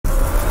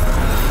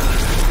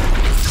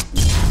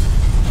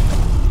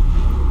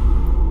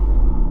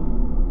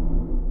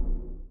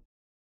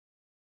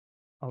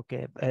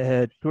Okay,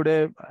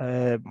 today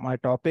my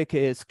topic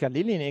is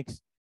Kali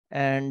Linux,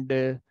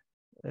 and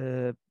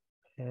uh,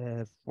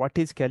 what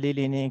is Kali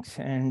Linux,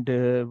 and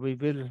we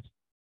will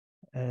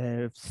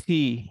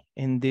see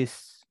in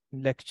this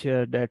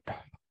lecture that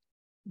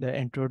the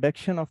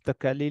introduction of the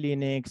Kali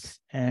Linux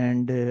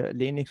and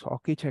Linux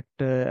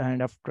architecture,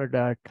 and after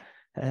that,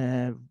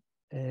 uh,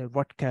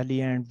 what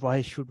Kali and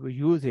why should we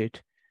use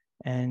it,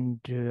 and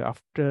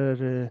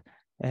after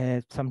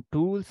some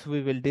tools,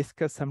 we will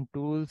discuss some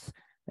tools,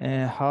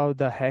 how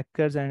the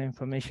hackers and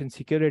information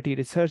security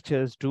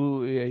researchers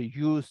do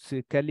use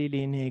Kali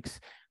Linux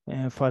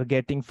for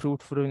getting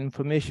fruitful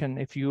information.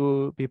 If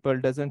you people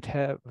doesn't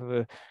have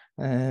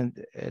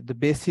the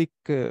basic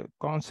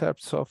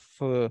concepts of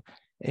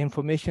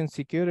information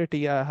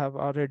security, I have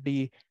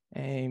already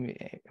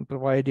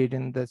provided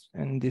in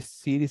this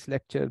series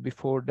lecture.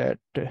 Before that,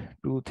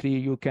 2 3,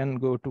 you can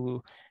go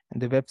to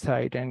the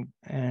website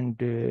and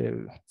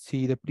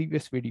see the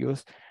previous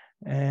videos.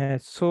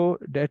 So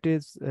that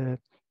is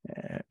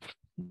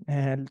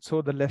and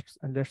so the let's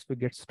we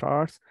get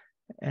starts.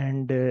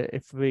 And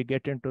if we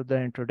get into the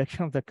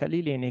introduction of the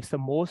Kali Linux, the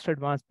most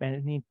advanced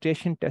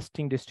penetration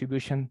testing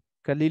distribution.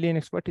 Kali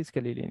Linux, what is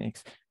Kali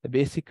Linux? The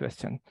basic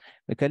question.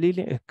 The Kali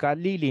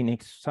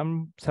Linux,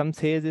 some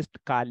says it's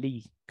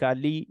Kali.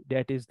 Kali,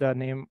 that is the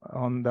name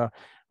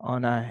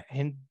on a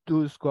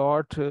Hindu's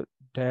god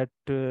that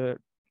that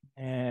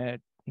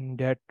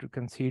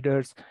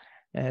considers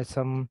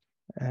some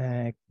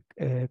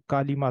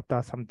Kali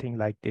Mata, something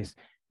like this.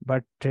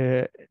 But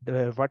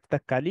what the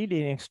Kali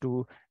Linux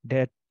do,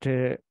 that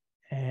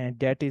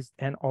that is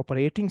an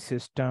operating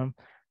system,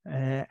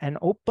 an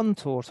open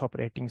source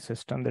operating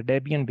system, the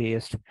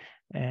Debian-based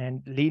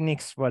and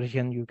Linux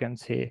version, you can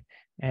say,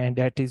 and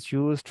that is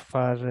used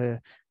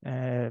for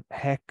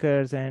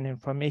hackers and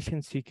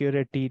information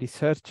security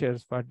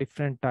researchers for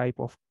different type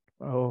of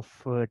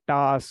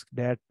tasks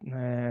that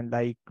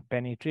like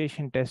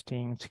penetration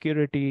testing,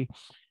 security,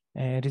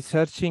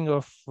 researching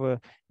of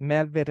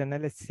malware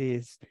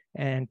analysis,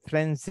 and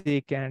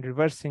forensic uh, and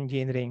reverse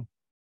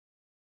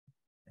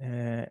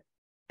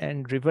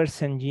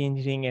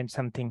engineering and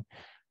something.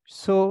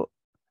 So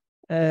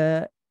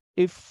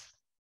if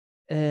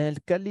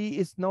Kali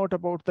is not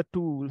about the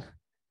tool,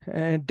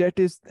 that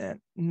is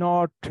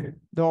not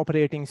the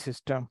operating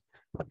system.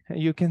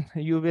 You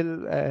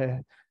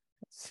will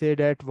say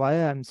that why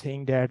I'm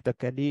saying that the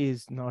Kali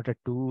is not a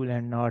tool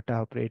and not an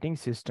operating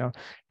system,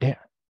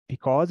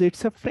 because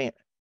it's a frame,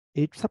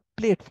 it's a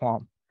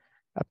platform.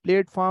 A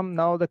platform.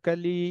 Now the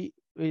Kali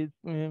is,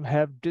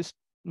 have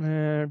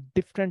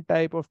different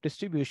type of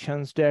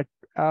distributions that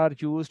are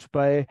used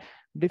by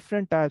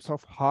different types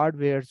of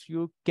hardwares.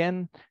 You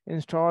can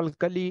install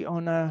Kali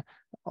on a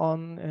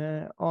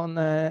AMD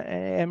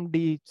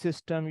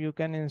system. You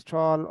can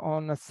install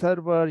on a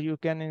server. You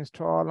can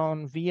install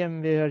on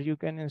VMware. You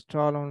can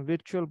install on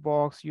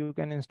VirtualBox. You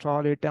can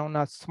install it on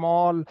a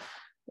small,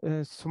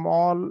 we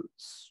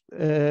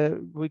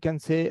can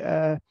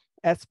say,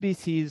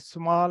 SBCs,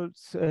 small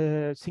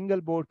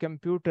single board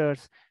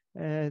computers,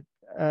 uh,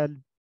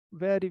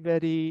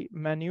 very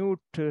minute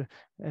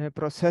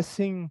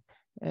processing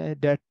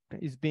that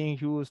is being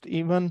used.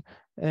 Even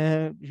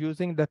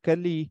using the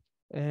Kali,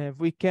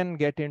 we can uh,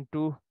 get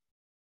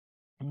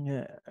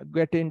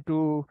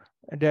into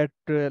that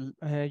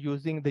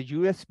using the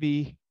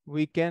USB.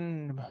 We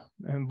can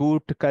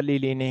boot Kali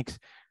Linux.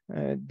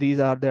 These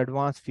are the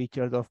advanced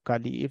features of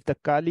Kali. If the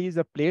Kali is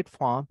a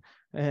platform,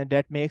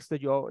 that makes the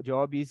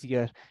job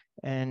easier,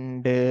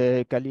 and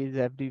Kali is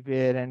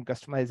everywhere, and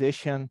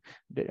customization,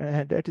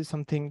 that is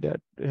something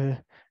that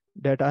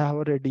I have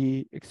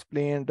already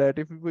explained. That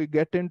if we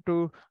get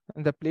into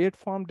the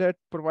platform that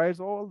provides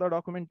all the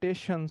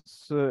documentation,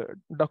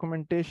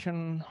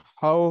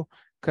 how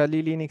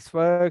Kali Linux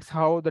works,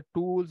 how the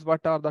tools,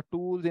 what are the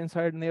tools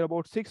inside. Near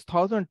about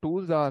 6,000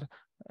 tools are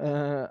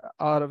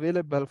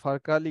available for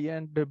Kali,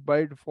 and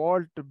by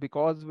default,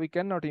 because we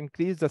cannot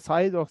increase the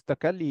size of the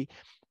Kali,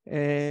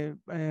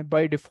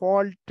 by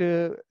default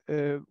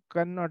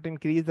cannot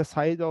increase the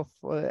size of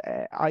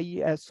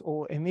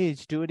ISO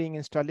image during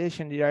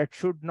installation. That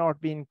should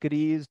not be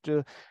increased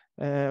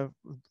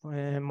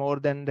more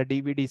than the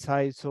DVD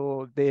size.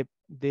 So they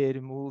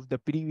remove the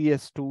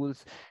previous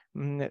tools,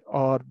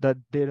 or that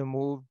they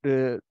removed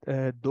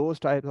those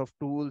types of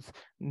tools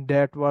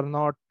that were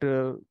not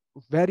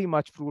very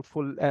much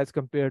fruitful as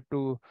compared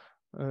to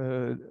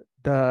uh,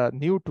 the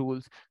new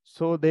tools.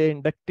 So they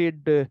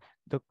inducted the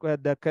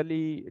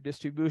Kali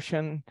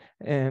distribution,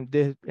 and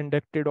they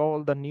inducted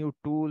all the new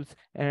tools,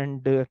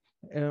 and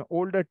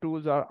older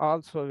tools are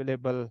also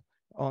available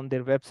on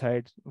their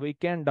websites. We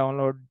can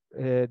download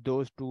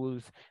those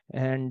tools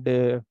and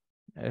uh,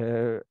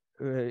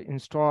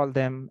 install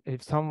them.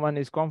 If someone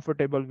is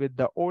comfortable with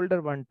the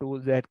older one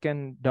tools, that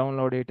can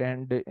download it,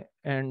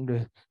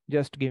 and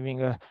just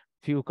giving a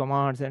few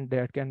commands, and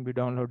that can be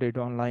downloaded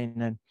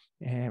online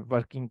and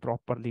working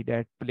properly.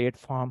 That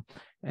platform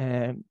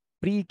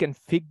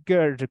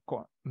pre-configured.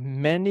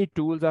 Many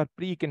tools are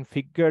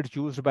pre-configured,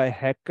 used by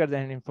hackers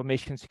and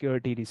information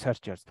security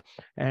researchers.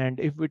 And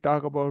if we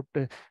talk about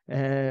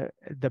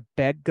the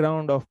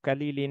background of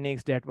Kali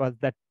Linux, that was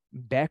that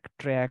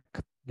backtrack,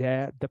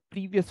 the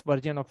previous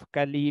version of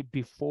Kali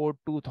before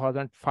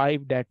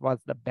 2005, that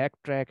was the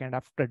backtrack, and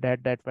after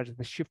that, that was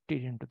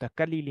shifted into the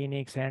Kali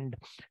Linux,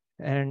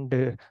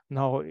 and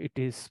now it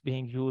is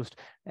being used.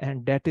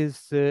 And that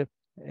is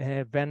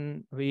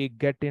when we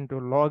get into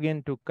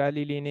login to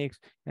Kali Linux,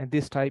 and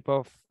this type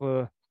of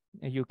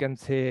you can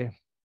say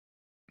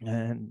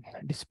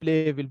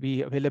display will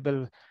be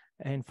available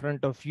in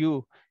front of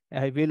you.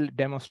 I will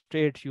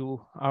demonstrate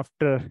you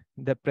after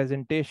the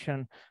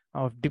presentation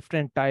of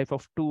different type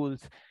of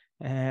tools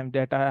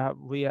that I have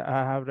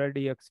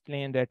already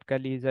explained that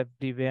Kali is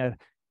everywhere.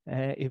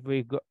 If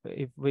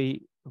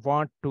we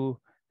want to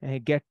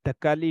get the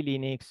Kali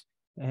Linux,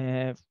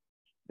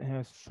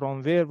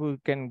 from where we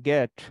can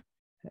get,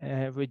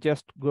 we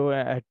just go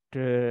at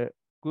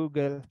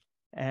Google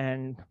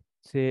and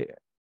say,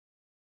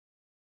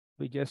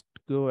 we just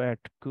go at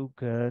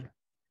Google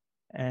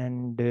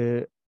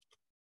and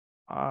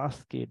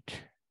ask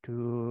it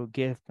to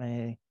give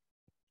me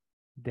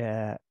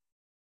the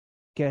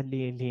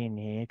Kali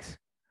Linux,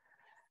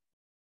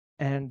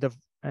 and the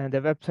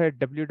website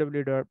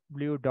www.kali.org.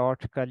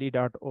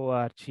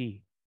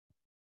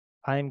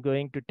 I'm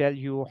going to tell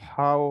you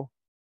how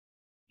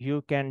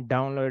you can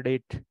download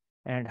it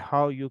and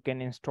how you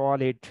can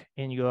install it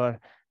in your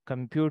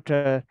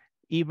computer.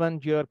 Even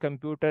your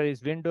computer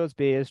is Windows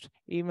based,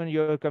 even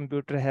your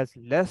computer has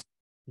less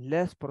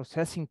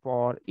processing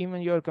power,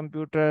 even your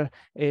computer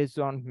is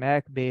on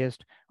Mac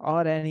based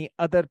or any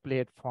other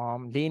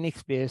platform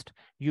Linux based,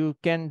 you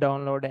can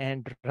download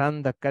and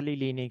run the Kali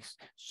Linux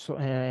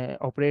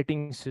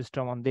operating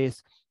system on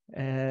this.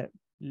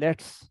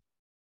 Let's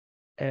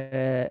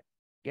get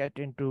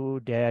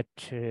into that.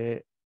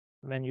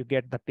 When you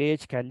get the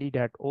page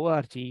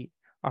kali.org,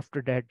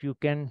 after that you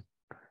can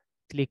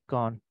click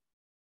on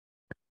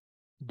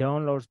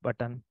downloads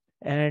button,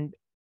 and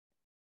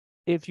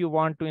if you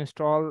want to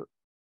install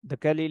the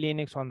Kali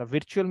Linux on the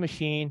virtual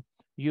machine,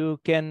 you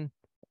can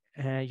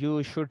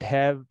you should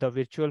have the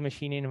virtual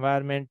machine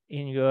environment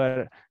in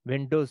your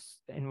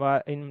Windows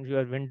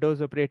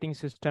operating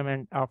system,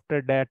 and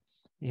after that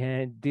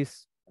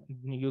this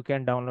you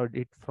can download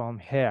it from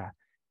here.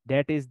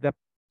 That is the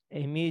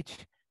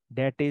image,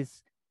 that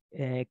is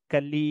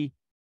Kali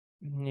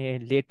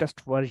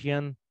latest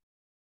version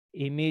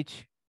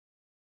image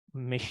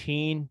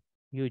machine.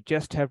 You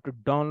just have to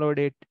download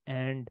it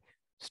and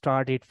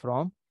start it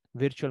from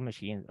virtual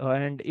machine.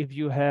 And if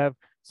you have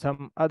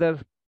some other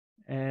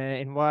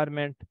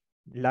environment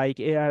like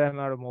ARM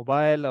or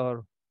mobile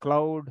or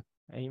cloud,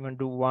 even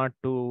do want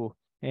to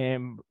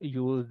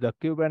use the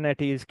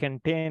Kubernetes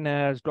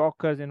containers,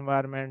 Docker's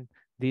environment,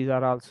 these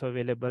are also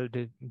available,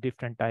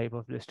 different type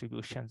of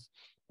distributions.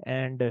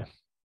 And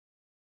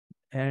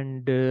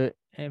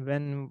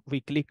when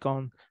we click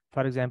on,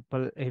 for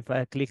example, if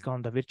I click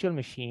on the virtual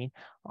machine,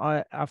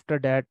 after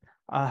that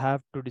I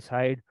have to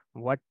decide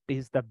what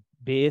is the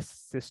base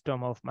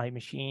system of my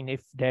machine.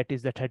 If that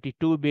is the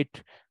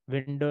 32-bit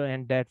window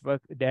and that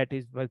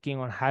is working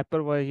on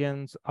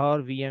hyperversions or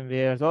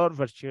VMwares or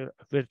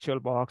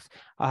VirtualBox,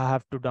 I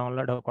have to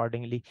download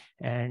accordingly.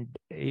 And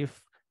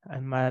if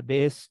my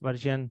base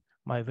version,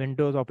 my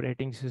Windows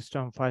operating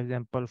system, for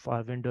example,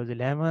 for Windows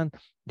 11,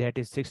 that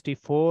is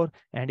 64,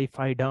 and if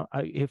I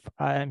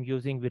am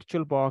using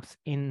VirtualBox,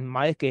 in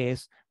my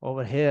case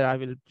over here, I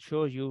will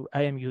show you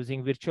I am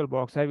using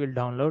VirtualBox. I will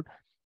download,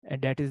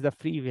 and that is the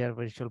freeware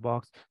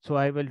VirtualBox. So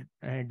I will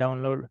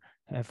download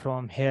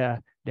from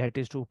here, that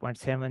is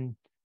 2.7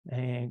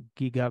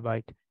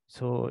 gigabyte.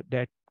 So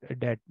that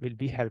will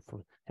be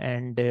helpful.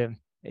 And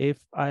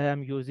if I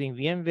am using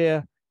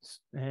VMware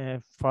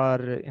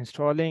for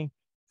installing,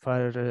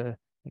 for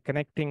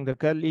connecting the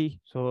Kali,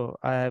 so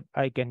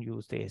I can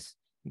use this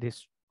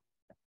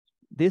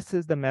this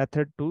is the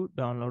method to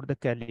download the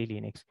Kali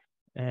Linux.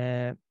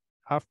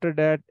 After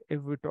that,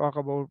 if we talk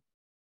about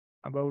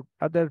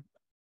other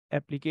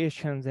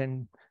applications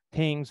and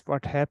things,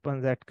 what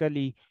happens at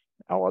Kali,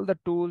 all the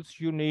tools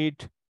you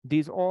need,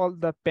 these all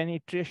the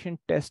penetration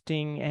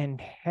testing and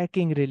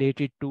hacking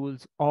related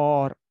tools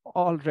are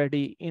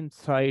already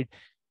inside,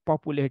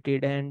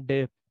 populated,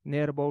 and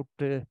near about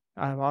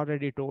I've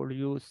already told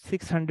you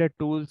 600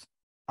 tools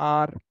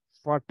are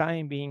for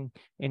time being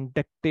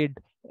inducted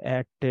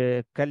at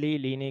Kali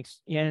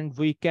Linux, and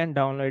we can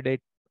download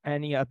it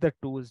any other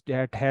tools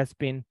that has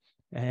been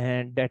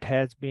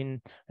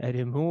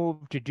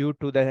removed due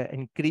to the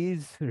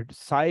increased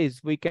size.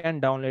 We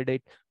can download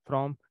it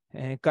from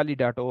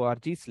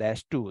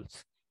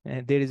kali.org/tools.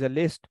 There is a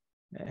list,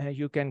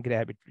 you can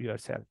grab it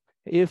yourself.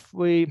 If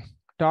we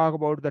talk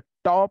about the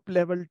top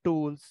level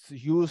tools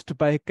used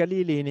by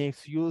Kali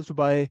Linux, used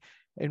by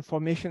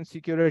information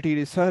security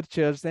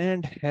researchers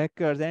and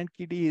hackers and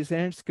kiddies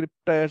and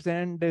scripters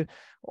and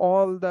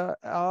all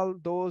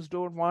those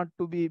don't want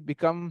to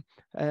become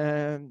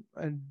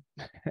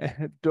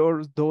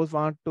those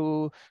want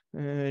to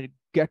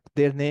get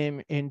their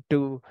name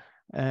into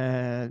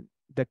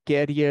the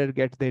carrier,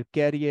 get their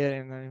carrier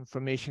and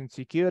information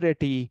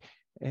security,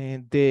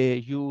 and they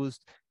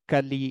used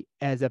Kali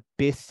as a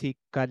basic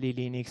Kali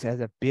Linux as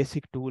a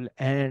basic tool.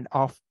 And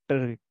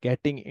after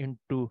getting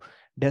into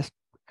desk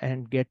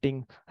and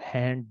getting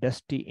hand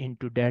dusty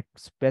into that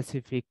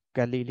specific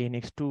Kali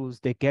Linux tools,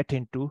 they get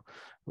into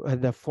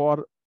the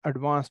four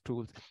advanced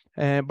tools.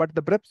 But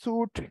the Prep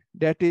Suite,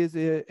 that is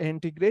an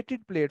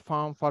integrated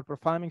platform for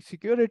performing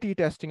security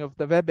testing of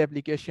the web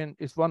application,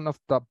 is one of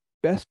the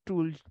best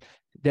tools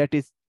that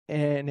is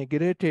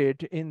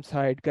integrated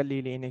inside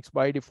Kali Linux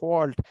by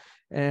default.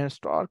 And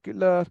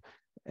Starkiller,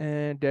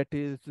 that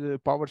is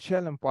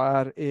PowerShell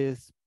Empire,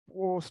 is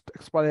post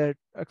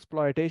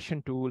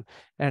exploitation tool,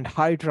 and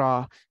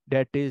Hydra,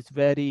 that is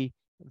very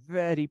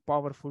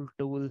powerful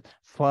tool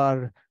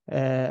for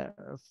uh,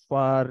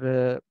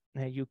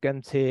 you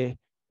can say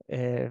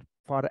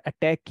for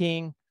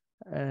attacking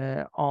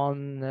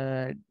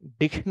on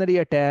dictionary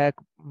attack.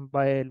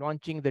 By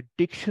launching the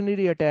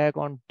dictionary attack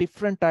on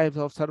different types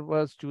of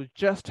servers, you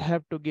just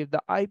have to give the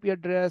IP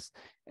address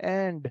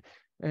and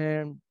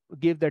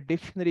give the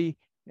dictionary.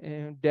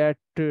 That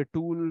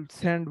tool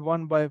send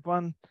one by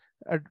one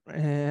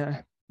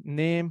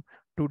name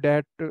to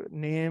that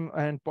name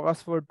and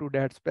password to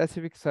that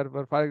specific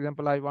server. For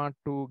example, I want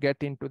to get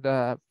into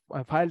the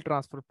file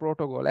transfer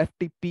protocol,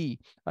 FTP.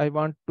 I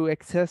want to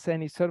access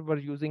any server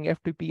using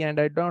FTP, and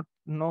I don't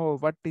know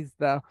what is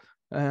the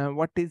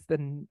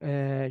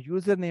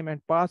username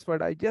and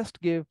password. I just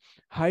give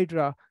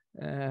Hydra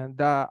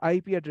the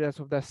IP address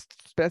of the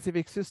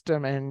specific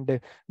system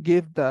and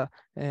give the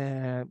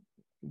uh,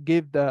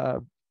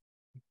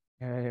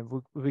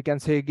 we can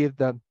say give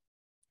the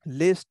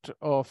list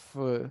of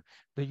the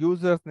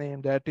user's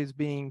name that is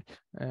being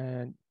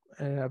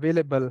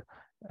available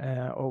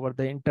over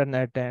the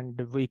internet,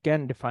 and we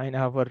can define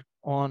our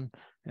own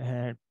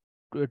uh,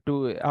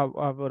 to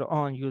our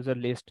own user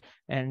list.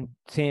 And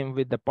same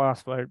with the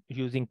password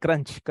using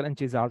Crunch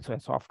is also a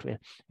software.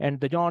 And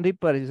the John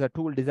Ripper is a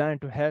tool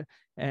designed to have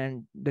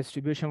and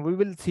distribution. We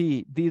will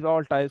see these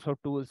all types of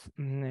tools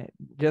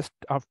just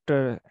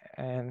after,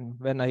 and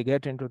when I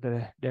get into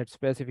that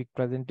specific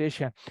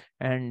presentation.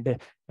 And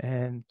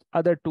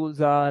other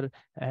tools are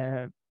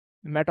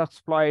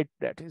Metasploit,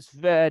 that is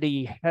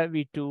very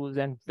heavy tools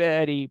and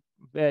very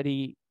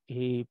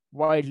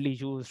widely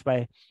used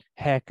by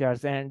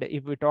hackers. And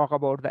if we talk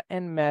about the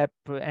Nmap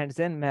and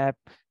Zenmap,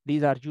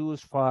 these are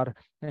used for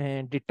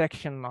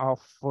detection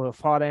of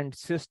foreign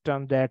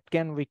system that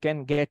we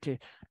can get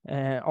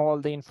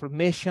all the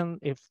information.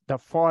 If the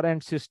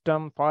foreign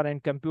system, foreign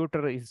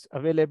computer is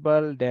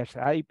available, there's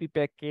IP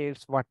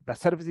packets, what the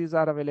services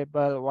are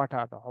available, what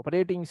are the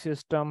operating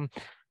system,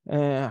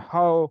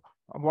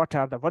 what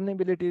are the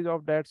vulnerabilities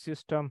of that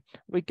system.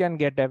 We can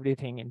get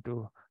everything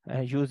into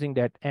using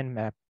that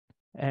Nmap.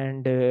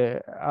 And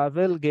I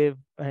will give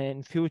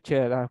in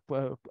future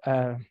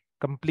a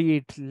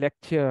complete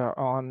lecture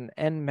on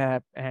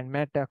Nmap and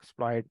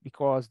Metasploit,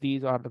 because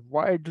these are the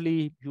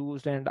widely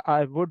used, and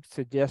I would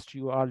suggest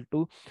you all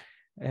to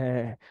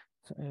uh,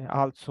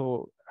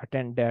 also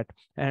attend that.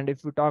 And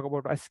if we talk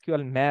about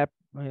SQL map,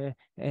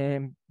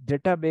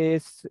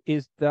 database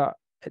is the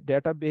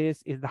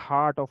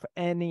heart of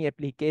any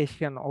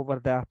application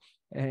over the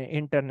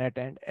internet.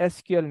 And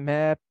SQL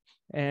map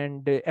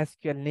and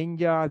SQL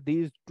Ninja,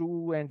 these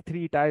 2 and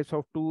 3 types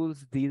of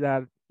tools, these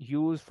are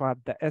used for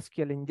the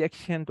SQL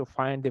injection to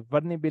find the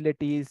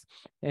vulnerabilities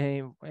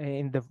in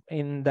the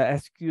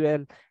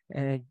SQL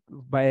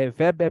by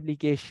web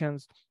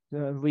applications.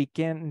 We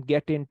can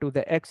get into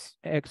the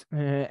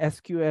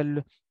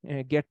SQL,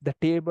 get the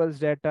tables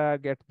data,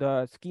 get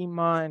the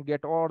schema, and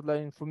get all the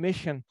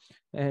information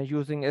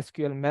using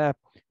SQL map.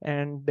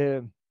 And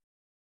the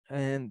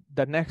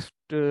next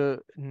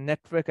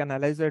network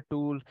analyzer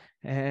tool,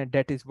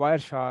 that is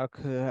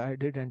Wireshark. I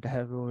didn't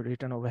have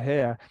written over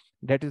here.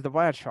 That is the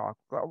Wireshark.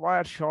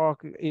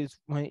 Wireshark is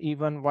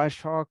even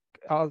Wireshark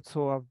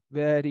also a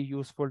very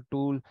useful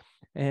tool.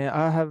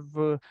 I have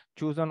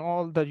chosen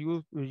all the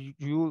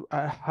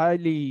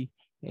highly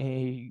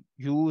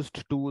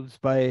used tools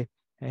by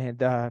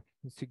the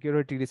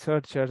security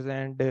researchers.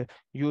 And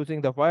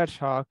using the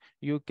Wireshark,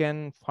 you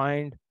can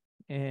find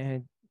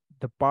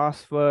the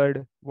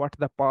password, what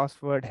the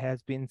password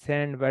has been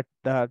sent, what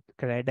the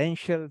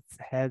credentials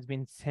has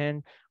been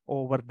sent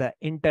over the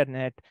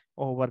internet,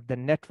 over the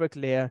network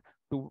layer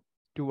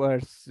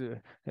towards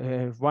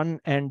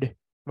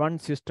one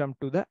system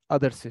to the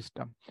other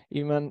system.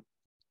 Even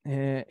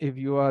if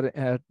you are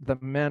the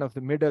man of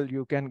the middle,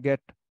 you can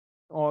get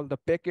all the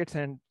packets,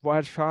 and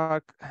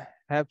Wireshark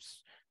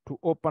helps to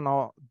open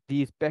all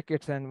these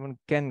packets, and one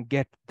can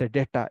get the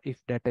data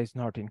if data is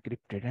not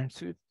encrypted. And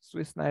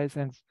Swiss knives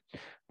and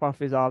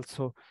Puff is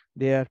also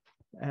there.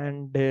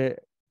 And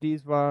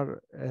these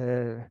were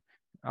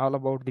all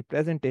about the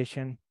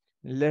presentation.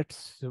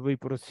 We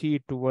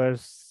proceed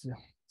towards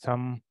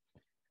some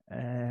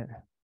uh,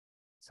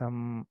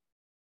 some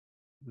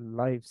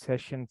live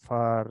session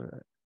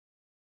for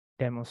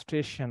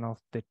demonstration of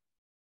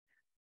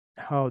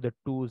how the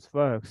tools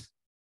works.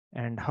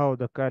 and how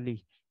the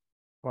Kali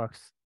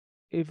works.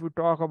 If we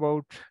talk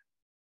about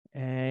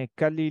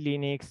Kali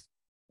Linux,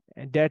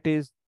 that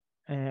is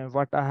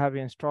what I have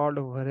installed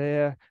over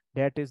here.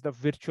 That is the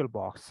virtual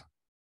box.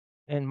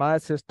 In my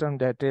system,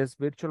 that is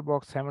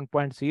VirtualBox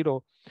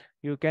 7.0,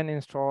 you can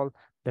install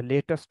the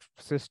latest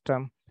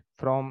system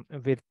from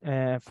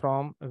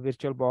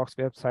VirtualBox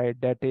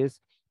website. That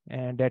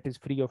is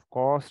free of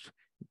cost.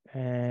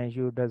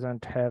 You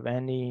doesn't have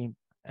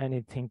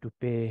anything to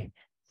pay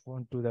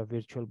to the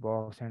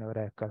VirtualBox and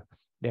Oracle.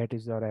 That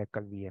is the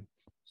Oracle VM.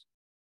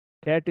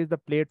 That is the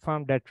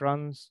platform that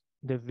runs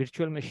the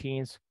virtual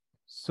machines.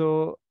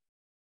 So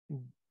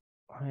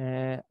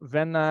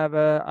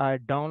whenever I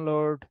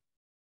downloads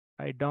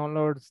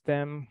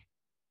them.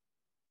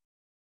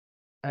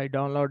 I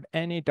download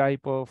any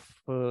type of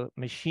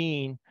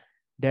machine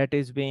that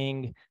is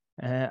being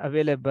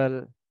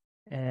available.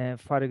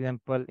 For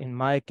example, in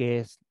my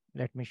case,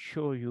 let me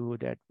show you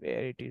that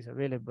where it is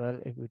available.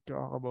 If we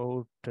talk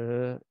about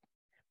that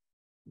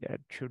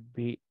should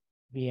be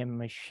VM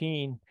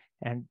machine,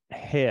 and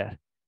here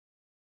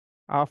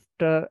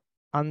after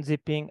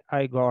unzipping,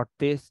 I got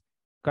this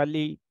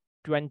Kali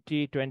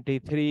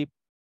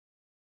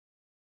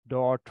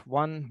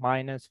 2023.1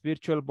 minus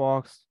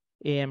VirtualBox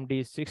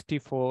AMD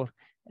 64,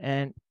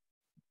 and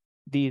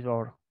these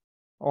are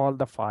all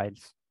the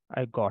files.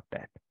 I got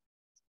that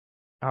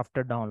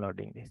after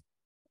downloading this.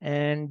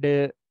 And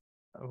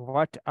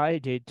what I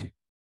did,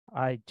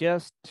 I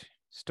just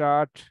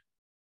start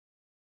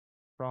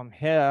from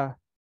here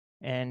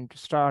and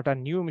start a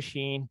new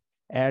machine,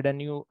 add a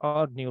new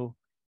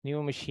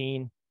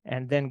machine,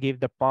 and then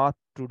give the path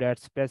to that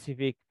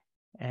specific.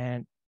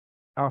 And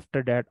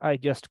after that, I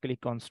just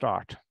click on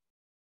start.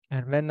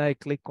 And when I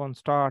click on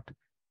start,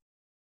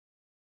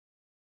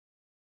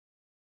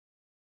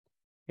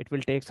 it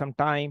will take some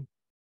time.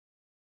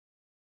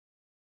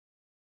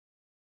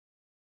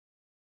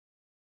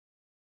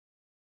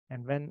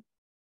 And when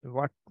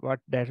what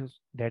that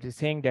is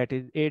saying, that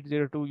is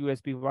 802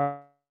 USB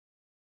wireless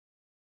LAN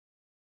adapter.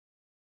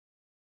 Please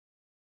change it.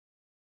 And when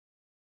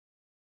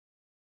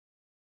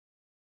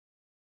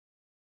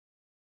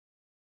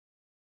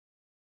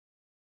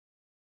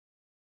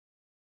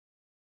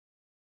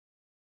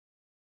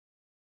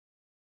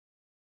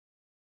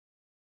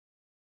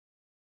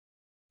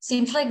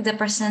Seems like the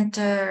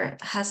presenter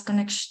has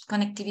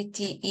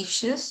connectivity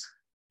issues.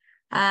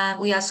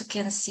 We also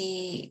can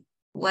see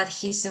what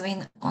he's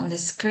doing on the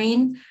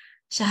screen.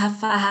 Shahab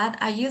Fahad,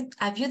 are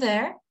you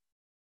there?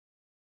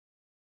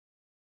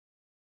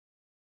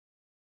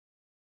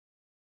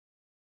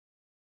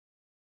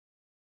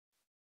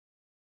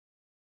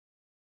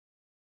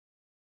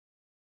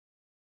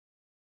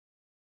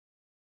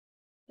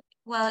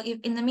 Well, if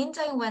in the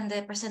meantime, when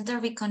the presenter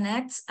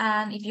reconnects,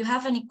 and if you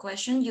have any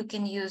question, you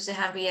can use the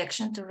hand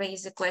reaction to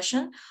raise the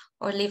question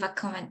or leave a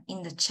comment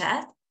in the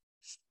chat.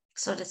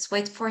 So let's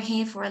wait for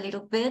him for a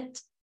little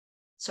bit.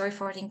 Sorry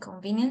for the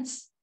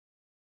inconvenience.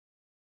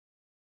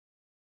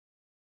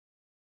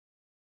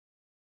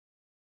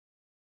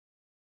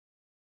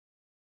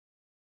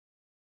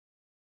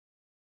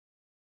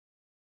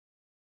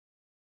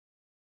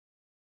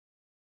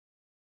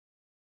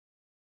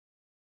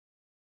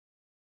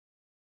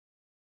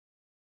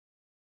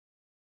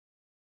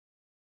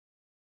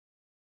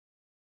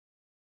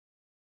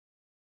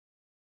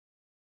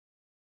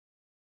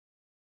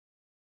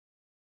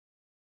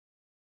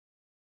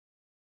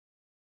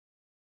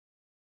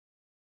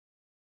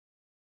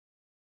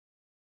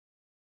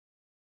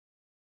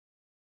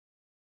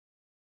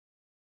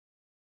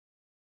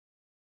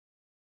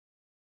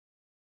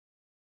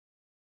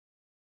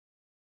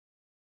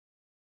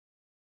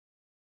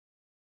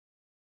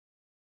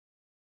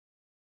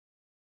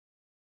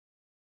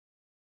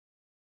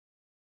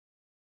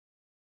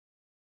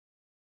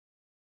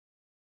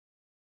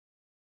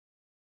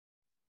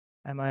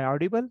 am I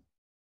audible?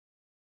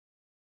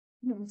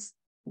 Yes.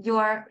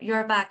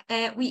 You're back.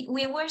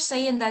 We were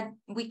saying that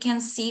we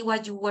can see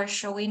what you were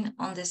showing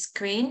on the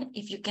screen.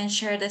 If you can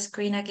share the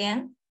screen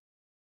again.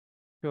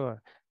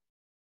 Sure.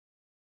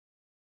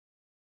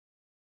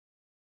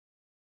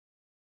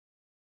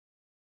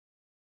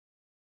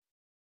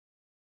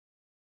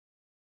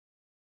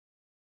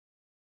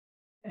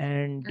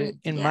 And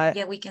in Yeah, my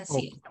yeah, we can see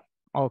okay, it.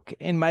 okay.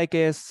 In my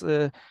case,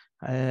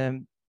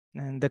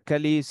 and the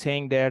Kali is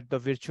saying that the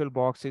virtual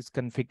box is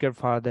configured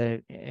for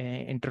the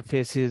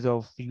interfaces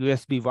of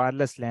USB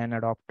wireless LAN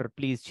adapter.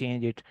 Please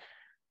change it.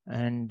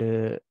 And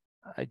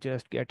I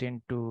just get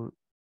into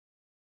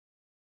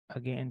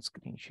again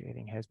screen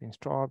sharing has been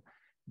stopped.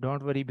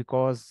 Don't worry,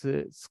 because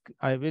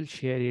I will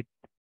share it,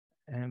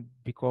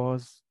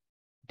 because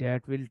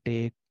that will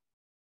take,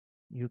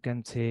 you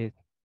can say,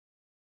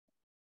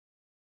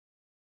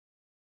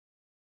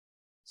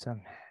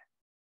 some,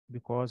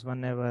 because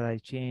whenever I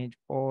change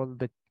all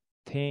the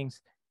things,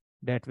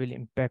 that will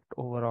impact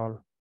overall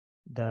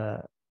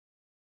the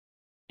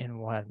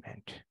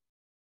environment.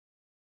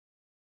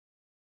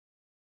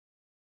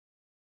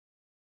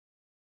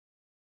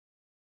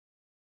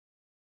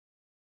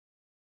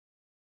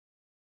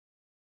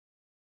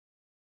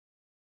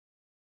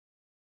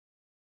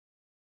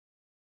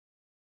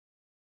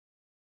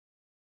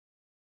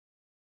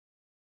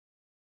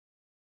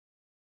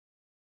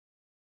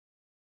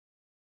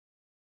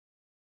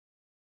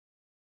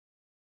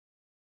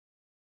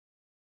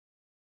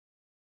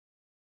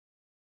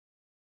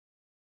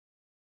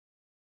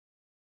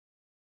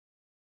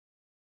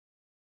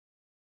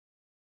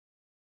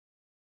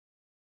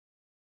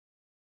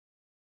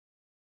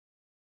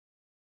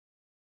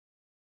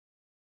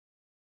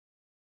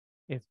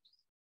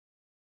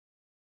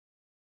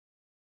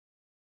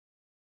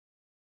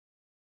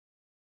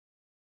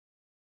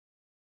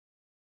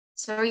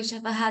 Sorry,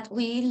 Chef Ahad,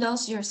 we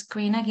lost your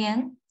screen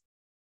again.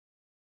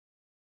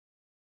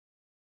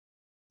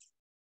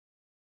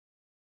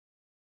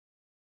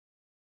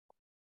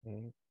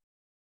 Okay.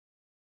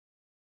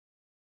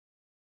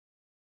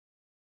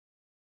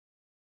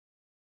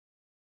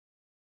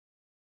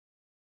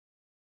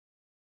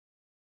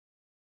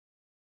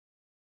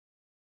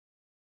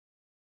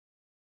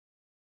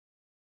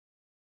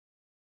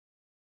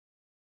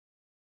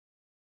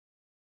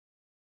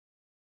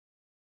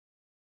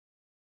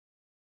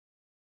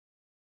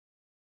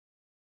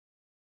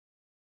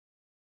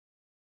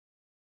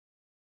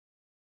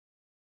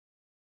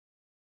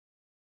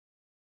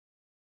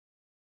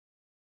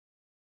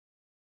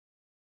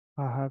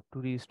 I have to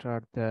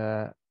restart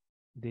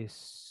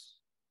this.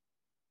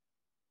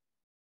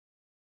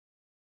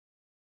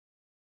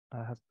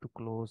 I have to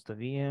close the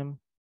VM.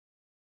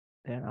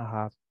 Then I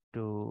have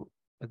to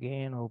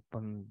again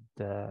open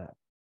the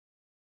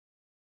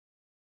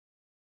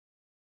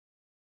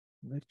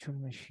virtual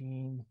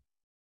machine.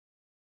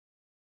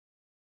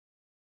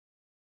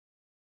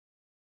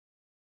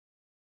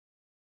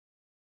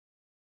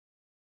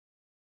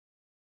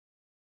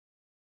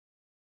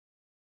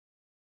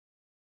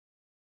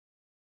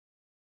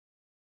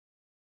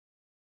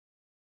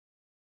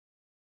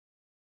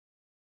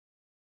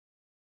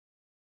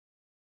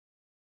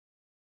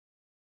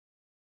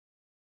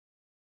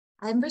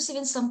 I'm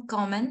receiving some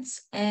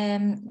comments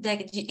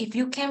that if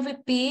you can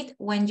repeat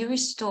when you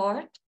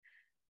restored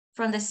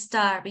from the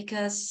start,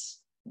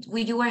 because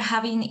you were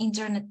having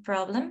internet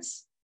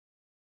problems.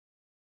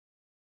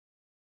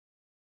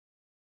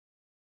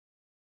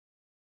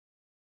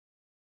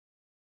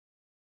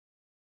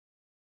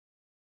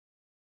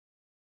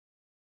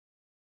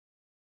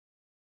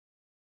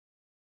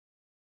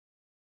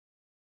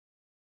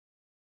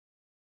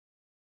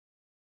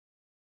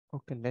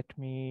 Okay, let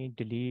me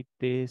delete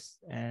this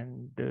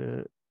and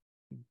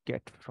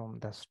get from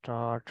the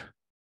start.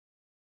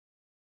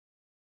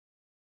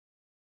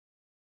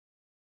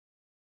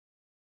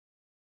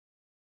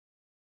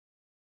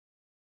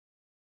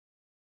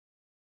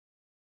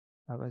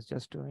 I was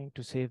just doing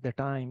to save the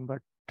time,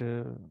 but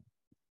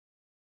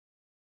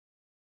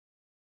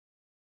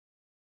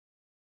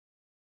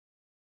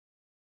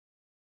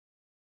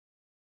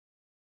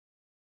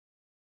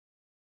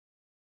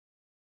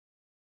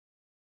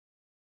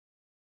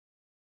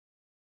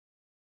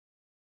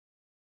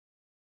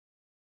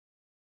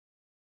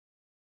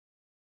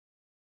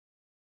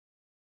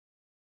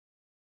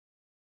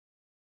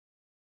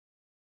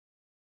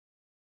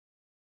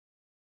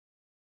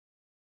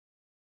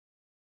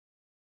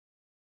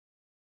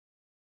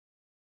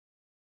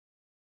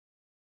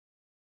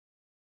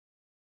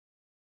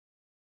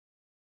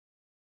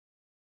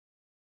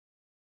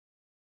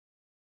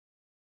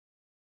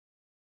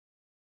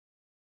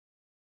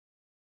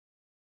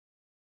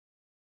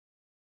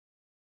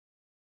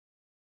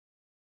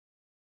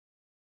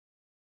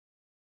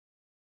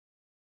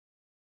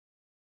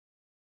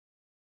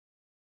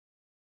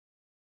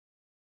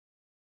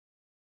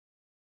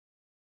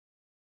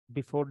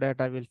before that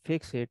I will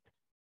fix it.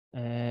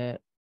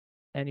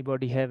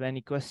 Anybody have any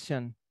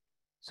question?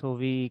 So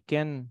we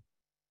can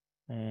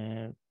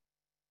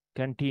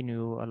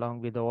continue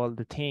along with all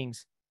the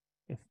things.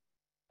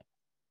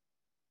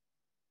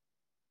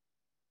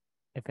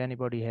 If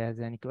anybody has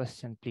any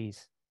question,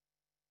 please.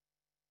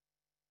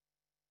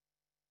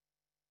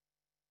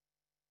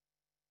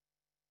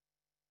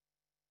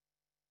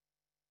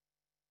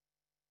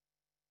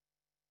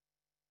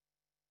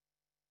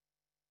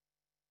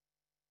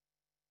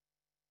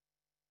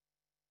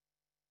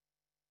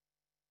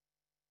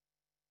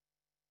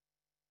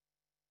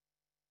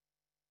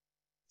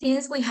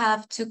 Since we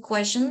have two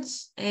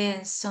questions,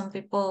 some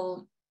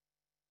people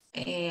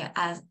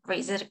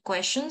raised their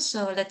questions,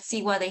 so let's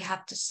see what they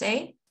have to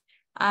say.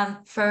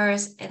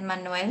 First,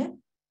 Emmanuel.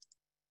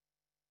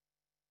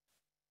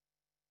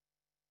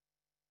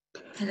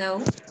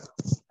 Hello.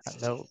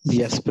 Hello.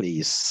 Yes,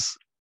 please.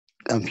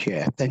 I'm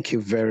here. Thank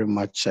you very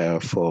much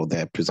for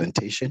the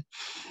presentation.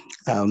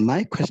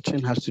 My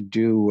question has to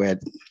do with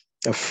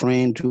a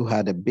friend who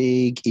had a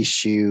big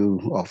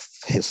issue of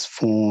his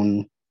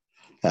phone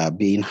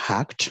being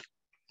hacked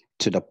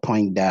to the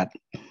point that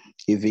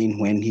even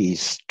when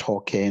he's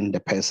talking, the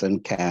person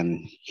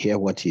can hear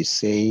what he's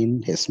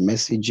saying, his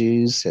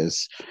messages,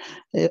 his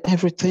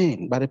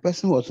everything. But the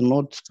person was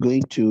not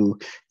going to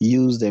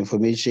use the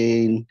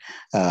information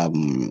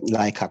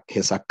like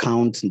his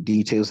account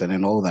details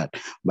and all that.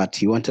 But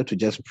he wanted to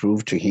just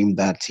prove to him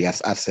that he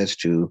has access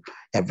to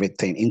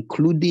everything,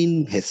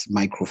 including his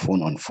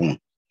microphone on phone.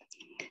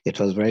 It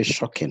was very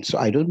shocking. So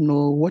I don't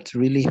know what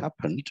really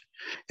happened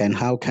and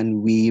how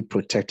can we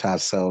protect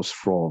ourselves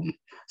from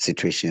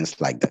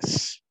situations like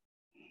this.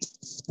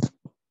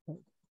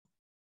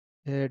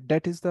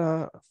 That is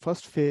the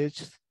first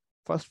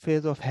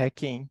phase of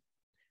hacking.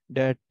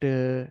 That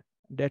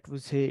we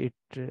say it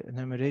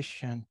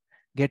enumeration,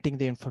 getting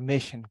the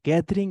information,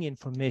 gathering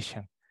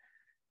information,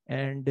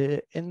 and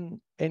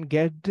in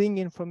gathering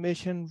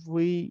information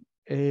we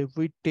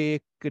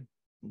take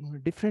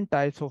different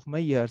types of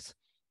measures.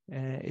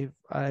 if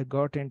I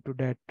got into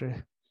that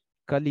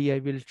Kali, I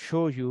will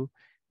show you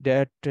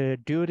that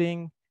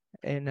during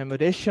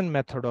enumeration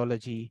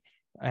methodology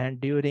and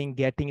during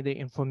getting the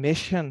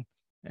information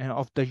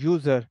of the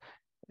user,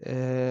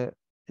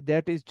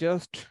 that is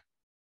just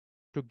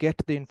to get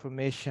the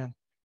information,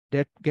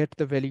 that get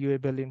the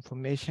valuable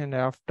information.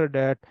 After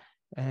that,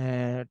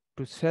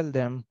 to sell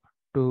them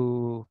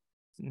to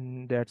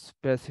that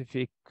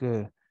specific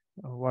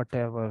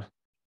whatever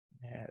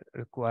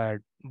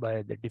required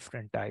by the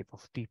different type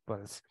of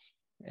peoples.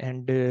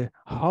 And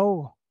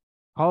how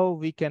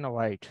we can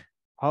avoid,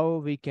 how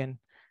we can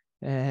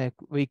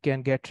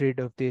get rid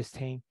of this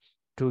thing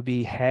to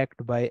be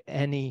hacked by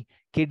any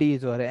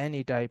kiddies or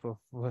any type of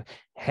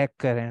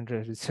hacker and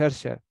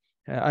researcher.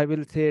 I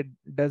will say,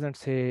 doesn't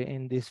say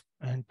in this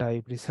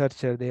type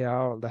researcher, they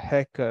are all the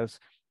hackers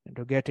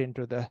to get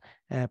into the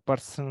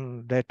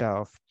personal data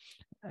of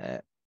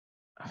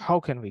how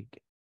can we?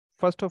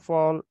 First of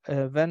all,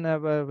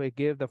 whenever we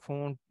give the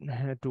phone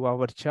to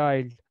our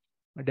child,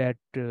 that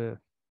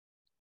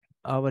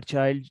our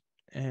child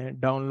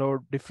download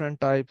different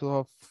types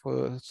of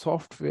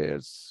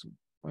softwares,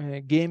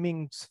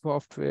 gaming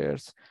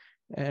softwares,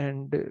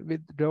 and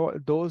with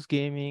those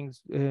gamings,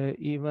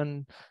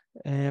 even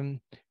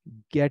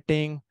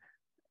getting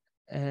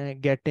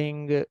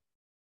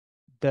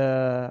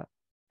the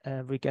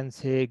we can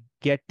say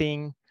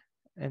getting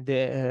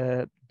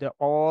the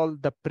all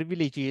the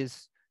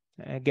privileges,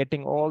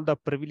 getting all the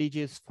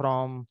privileges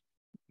from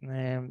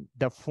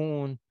the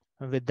phone,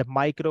 with the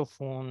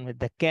microphone, with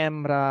the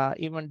camera.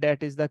 Even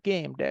that is the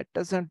game that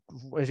doesn't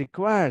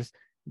requires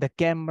the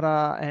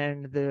camera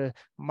and the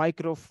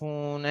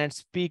microphone and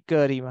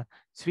speaker. Even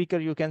speaker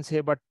you can say,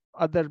 but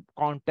other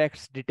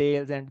context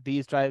details and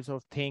these types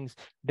of things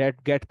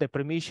that get the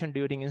permission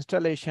during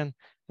installation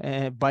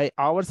by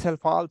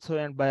ourselves also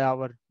and by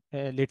our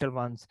little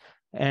ones.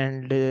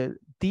 And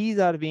these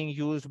are being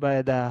used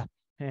by the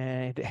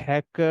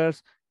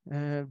hackers,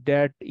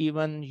 that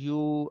even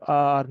you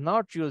are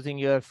not using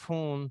your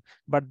phone,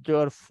 but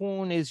your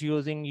phone is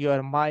using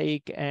your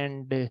mic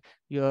and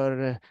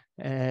your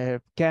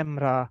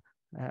camera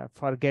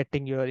for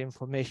getting your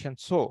information.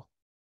 So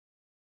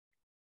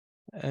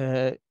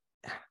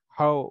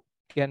how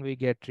can we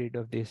get rid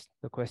of this?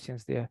 The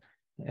questions there.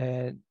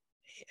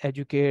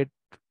 Educate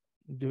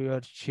your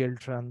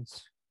children.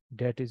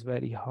 That is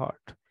very hard.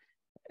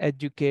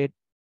 Educate,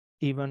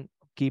 even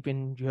keep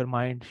in your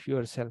mind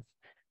yourself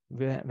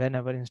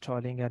whenever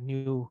installing a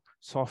new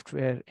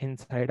software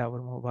inside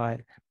our mobile.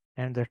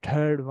 And the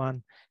third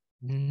one,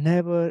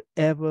 never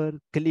ever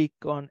click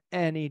on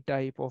any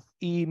type of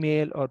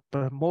email or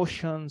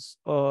promotions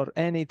or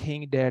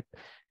anything that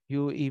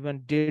you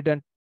even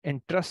didn't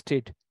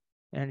interested,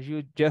 and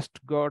you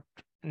just got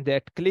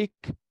that click,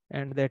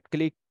 and that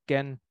click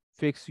can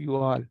fix you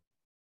all.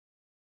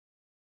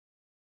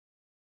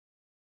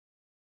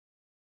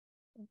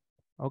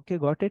 Okay,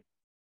 got it?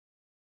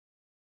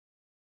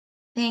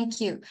 Thank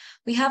you.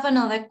 We have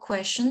another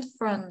question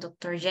from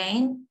Dr.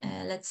 Jane.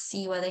 Let's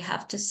see what they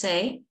have to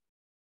say.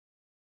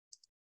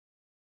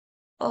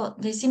 Oh,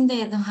 they seem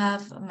they don't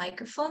have a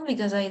microphone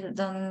because I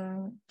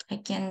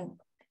can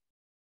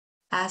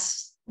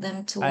ask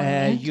them to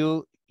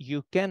unmute.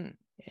 You can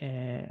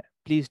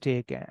please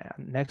take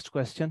next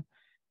question.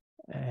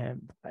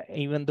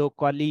 Even though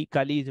Kali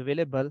is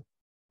available,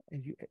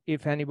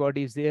 if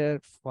anybody is there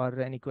for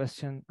any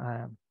question.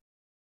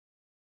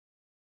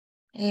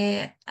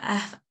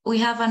 We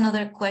have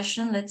another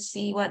question. Let's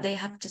see what they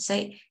have to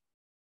say.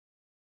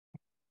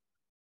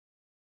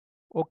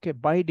 Okay,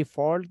 by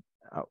default.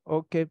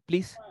 Okay,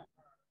 please.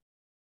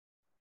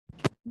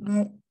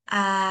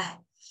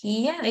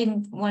 Here,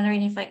 I'm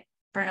wondering if I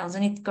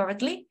pronouncing it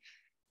correctly.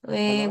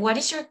 What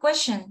is your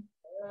question?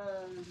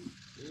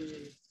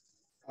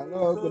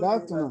 Hello, good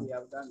afternoon.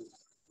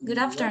 Good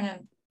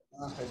afternoon.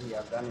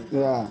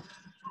 Yeah,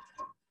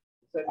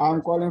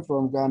 I'm calling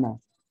from Ghana.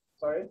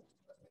 Sorry.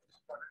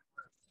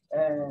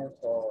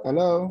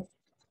 Hello.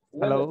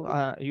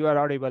 Hello, you are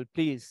audible,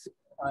 please.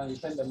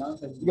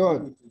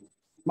 Good.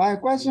 My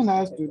question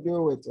has to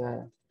do with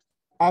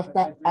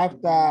after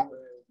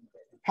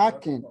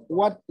hacking,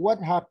 what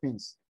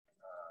happens?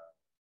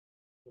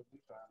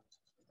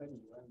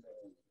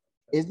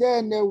 Is there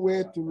any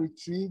way to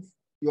retrieve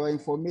your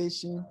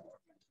information?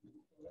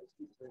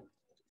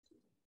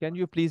 Can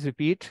you please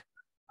repeat?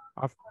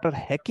 After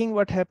hacking,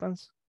 what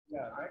happens?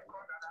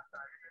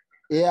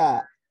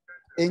 Yeah,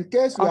 in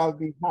case you have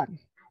been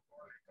hacked.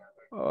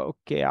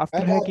 Okay,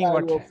 after hacking,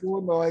 what? Your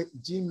phone or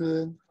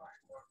Gmail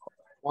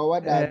or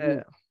what have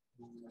you.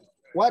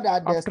 What are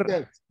the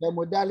steps, the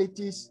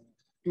modalities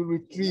to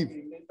retrieve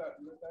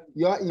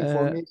your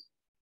information?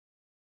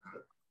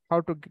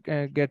 How to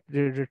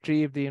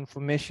retrieve the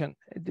information?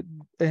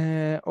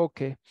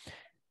 Okay.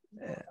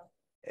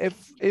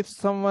 If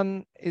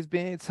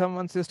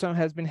someone's system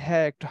has been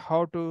hacked,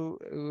 how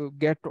to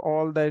get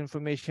all the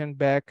information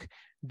back?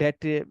 That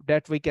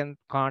we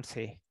can't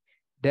say,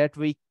 that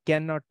we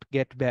cannot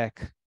get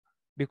back.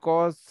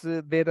 because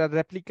there are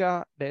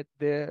replica that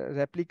the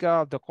replica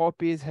of the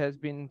copies has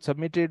been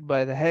submitted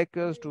by the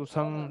hackers to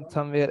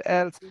somewhere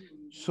else.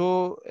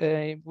 So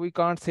we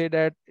can't say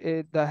that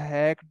the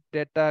hacked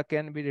data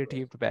can be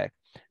retrieved back.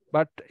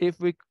 But if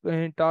we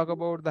talk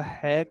about the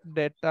hacked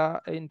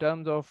data in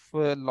terms of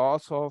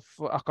loss of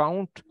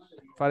account,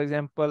 for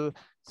example,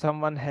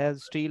 someone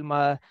has steal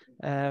my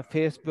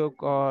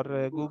Facebook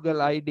or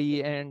Google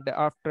ID, and uh,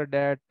 after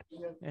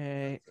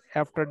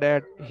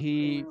that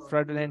he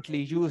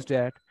fraudulently used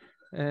that.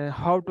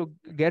 How to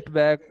get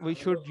back? We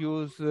should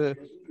use uh,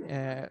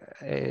 uh,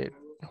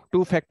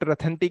 two-factor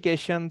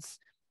authentications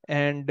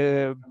and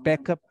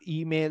backup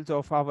emails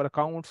of our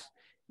accounts,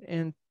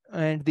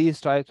 and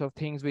these types of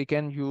things we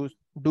can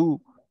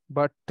do.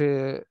 But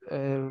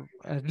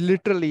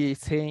literally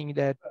saying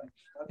that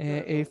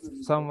if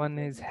someone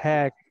is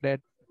hacked,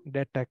 that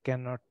data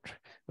cannot,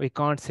 we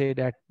can't say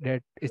that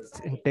its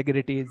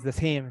integrity is the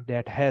same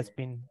that has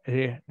been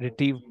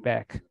retrieved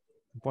back.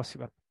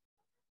 Impossible.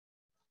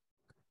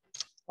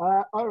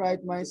 All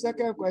right, my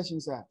second question,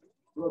 sir.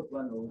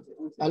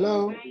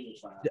 Hello.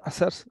 Yeah,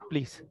 sir,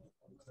 please.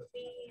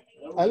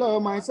 Hello,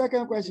 my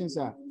second question,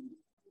 sir.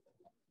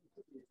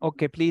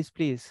 Okay,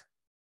 please.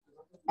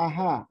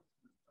 Aha.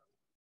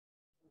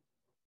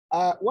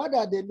 What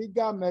are the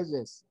legal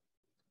measures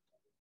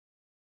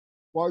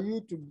for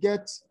you to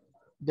get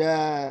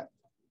the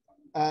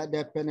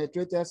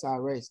penetrators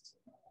arrest?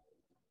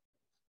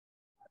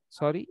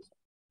 Sorry,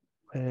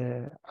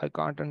 I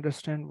can't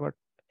understand what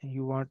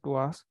you want to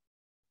ask.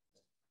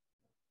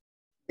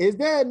 Is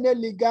there any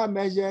legal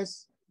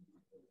measures?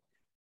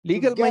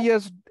 Legal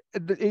measures.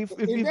 If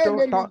we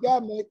talk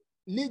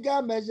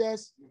legal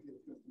measures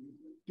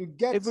to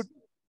get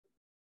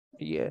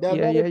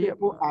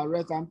people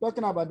arrested? I'm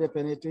talking about the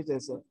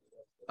penetrators, sir.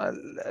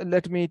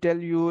 Let me tell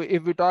you,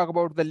 if we talk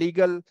about the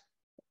legal,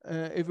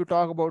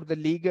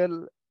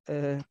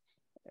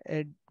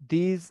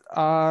 these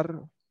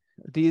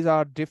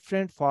are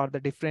different for the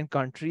different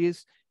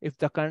countries. If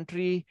the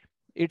country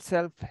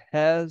itself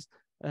has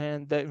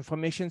and the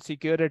information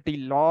security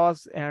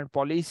laws and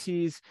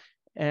policies,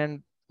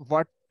 and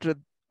what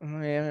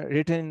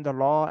written in the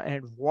law,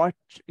 and what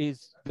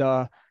is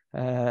the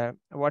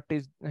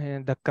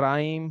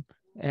crime,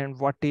 and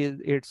what is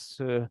its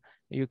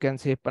you can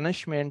say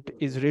punishment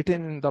is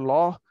written in the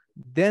law,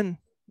 then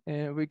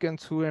we can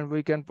sue and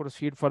we can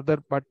proceed further.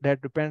 But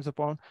that depends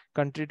upon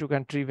country to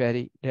country,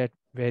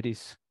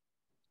 varies.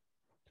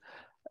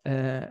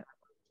 Okay.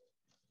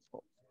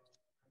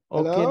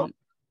 Hello?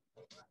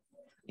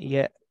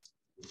 Yeah.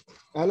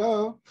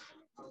 Hello.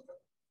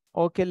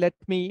 Okay, let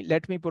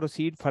me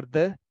proceed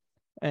further.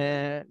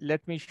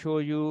 Let me show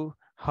you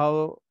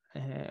how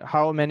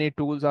many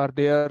tools are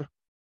there,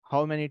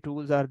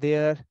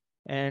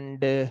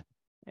 and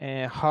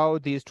how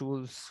these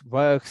tools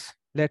works.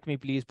 Let me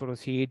please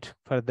proceed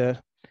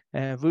further.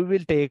 We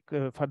will take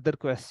further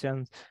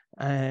questions,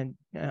 and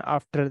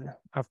after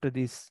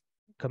this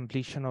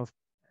completion of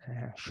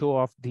show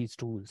of these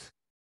tools.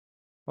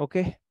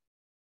 Okay.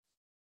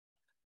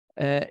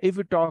 If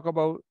we talk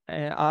about,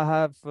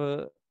 I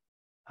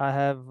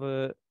have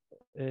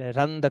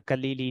run the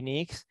Kali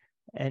Linux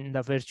and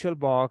the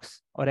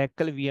VirtualBox,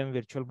 Oracle VM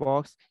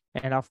VirtualBox,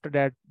 and after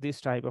that,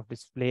 this type of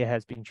display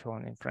has been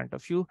shown in front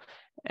of you.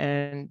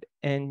 And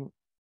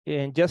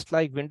just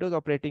like Windows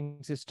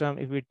operating system,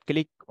 if we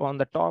click on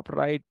the top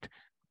right,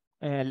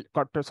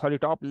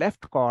 top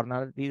left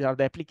corner, these are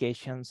the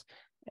applications,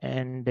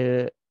 and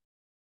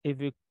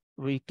if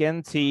we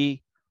can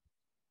see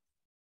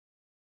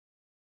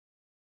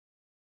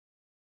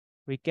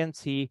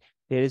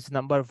there is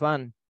number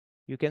one.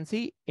 You can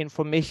see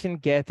information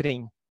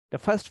gathering. The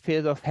first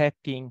phase of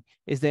hacking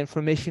is the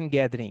information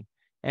gathering.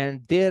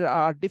 And there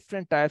are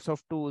different types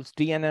of tools: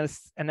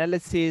 DNS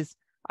analysis,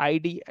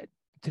 ID,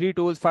 3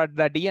 tools for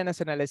the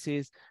DNS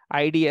analysis,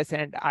 IDS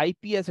and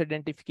IPS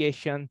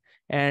identification,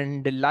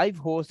 and live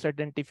host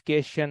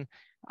identification,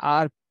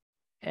 and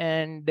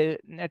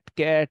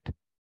Netcat,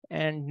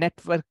 and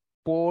network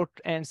port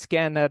and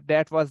scanner.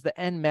 That was the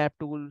Nmap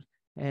tool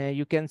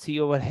you can see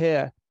over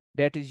here,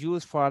 that is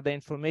used for the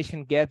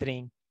information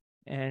gathering.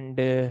 And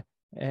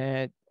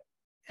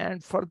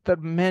further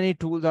many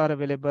tools are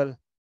available.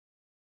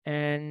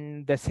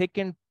 And the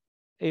second,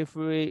 if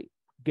we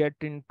get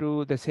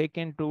into the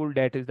second tool,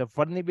 that is the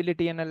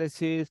vulnerability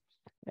analysis.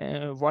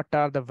 What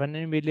are the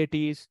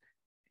vulnerabilities?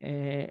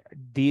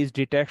 These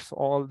detects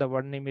all the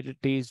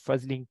vulnerabilities,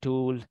 fuzzling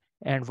tool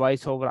and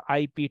voice over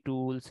IP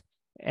tools,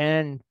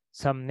 and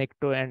some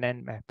Necto and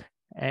Nmap.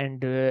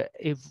 And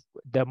if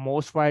the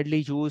most widely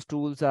used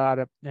tools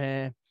are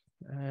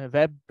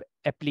web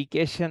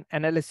application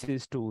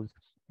analysis tools.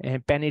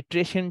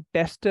 Penetration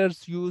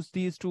testers use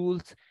these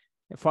tools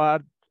for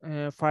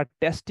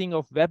testing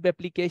of web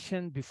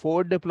application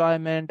before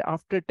deployment.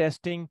 After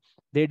testing,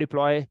 they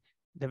deploy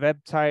the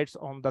websites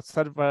on the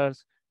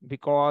servers,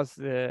 because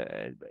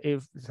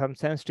if some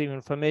sensitive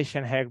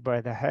information hacked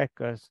by the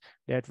hackers,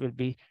 that will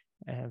be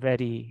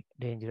very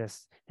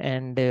dangerous.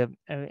 And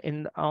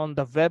on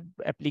the web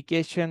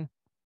application,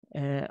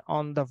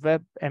 on the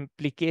web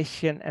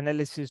application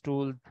analysis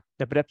tool,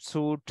 the Brep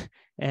Suite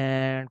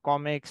and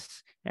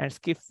Comics and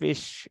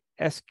Skipfish,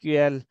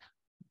 SQL,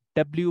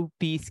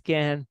 WP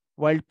Scan,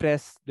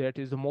 WordPress, that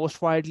is the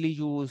most widely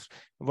used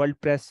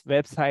WordPress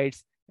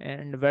websites,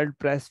 and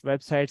WordPress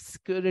website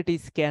security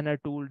scanner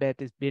tool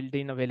that is built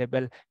in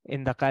available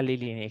in the Kali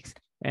Linux.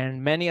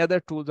 And many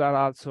other tools are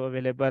also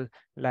available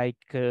like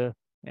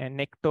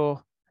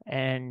Necto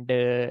and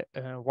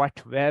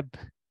What Web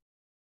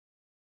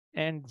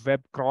and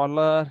Web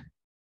Crawler,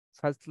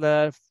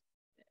 Fuzzler,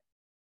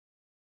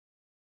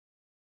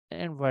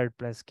 and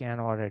WordPress can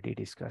already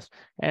discussed.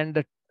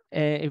 And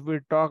if we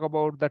talk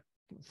about the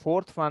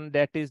fourth one,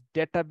 that is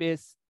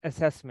database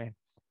assessment.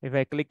 If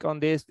I click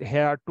on this,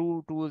 here are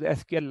two tools,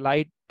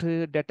 SQLite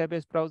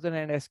database browser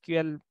and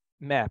SQL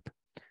map.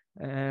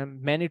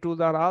 Many tools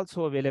are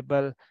also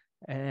available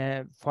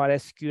for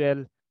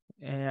SQL.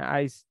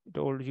 I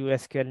told you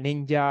SQL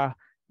Ninja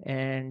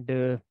and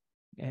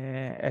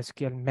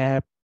SQL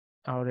map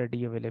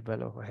already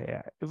available over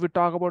here. If we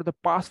talk about the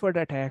password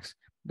attacks,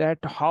 that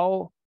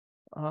how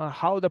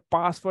the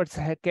passwords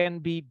can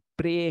be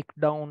break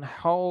down,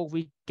 how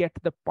we get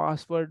the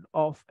password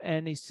of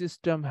any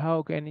system,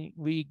 how can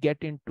we get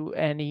into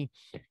any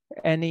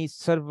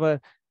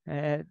server.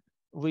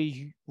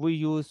 We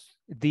use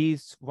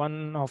these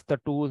one of the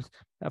tools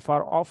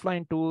for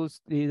offline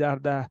tools. These are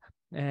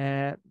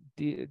there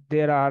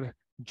are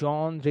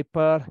John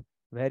Ripper,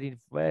 very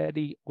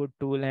good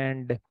tool,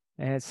 and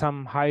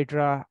some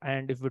Hydra.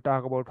 And if we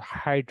talk about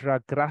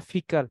Hydra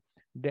graphical,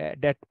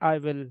 that I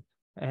will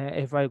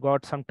if I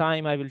got some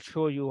time, I will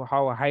show you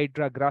how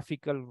Hydra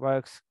graphical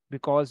works,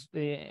 because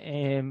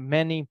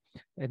many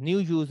new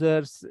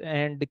users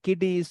and the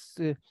kiddies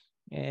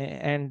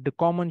and the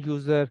common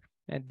user,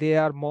 they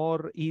are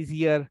more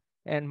easier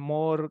and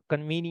more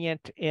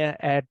convenient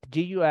at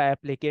GUI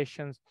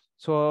applications.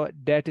 So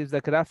that is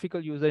the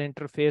graphical user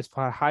interface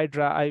for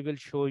Hydra. I will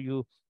show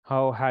you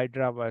how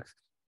Hydra works,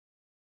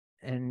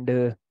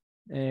 and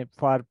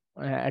for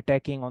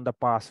attacking on the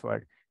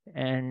password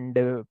and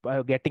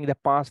getting the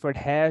password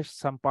hash.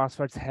 Some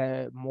passwords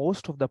have,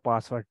 most of the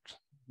passwords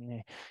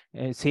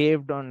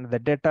saved on the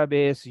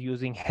database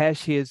using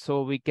hashes,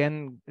 so we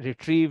can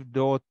retrieve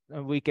those,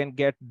 we can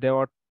get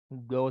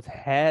those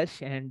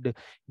hash, and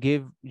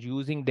give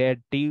using that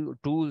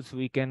tools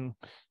we can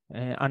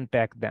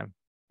unpack them.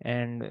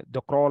 And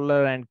the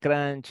crawler and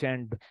crunch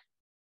and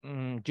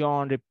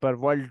John Ripper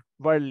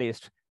world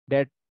list,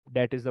 that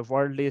is the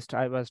world list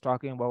I was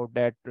talking about,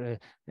 that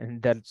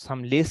and that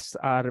some lists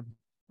are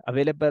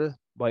available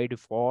by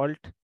default.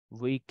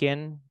 We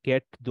can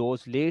get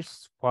those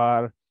lists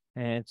for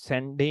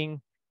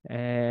sending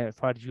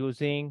for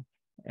using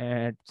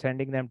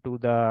sending them to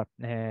the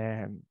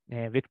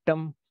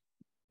victim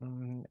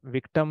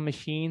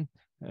machine.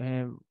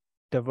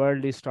 The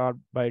world list are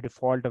by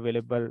default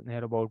available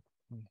near about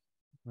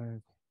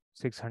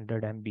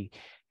 600 MB.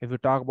 If we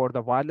talk about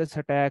the wireless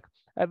attack,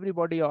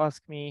 everybody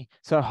asks me,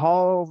 so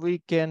how we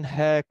can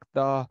hack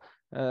the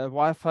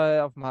Wi-Fi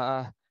of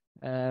my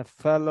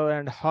fellow,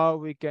 and how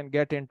we can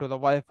get into the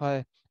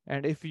Wi-Fi.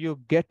 And if you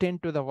get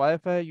into the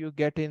Wi-Fi, you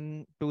get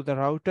into the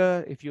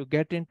router. If you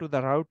get into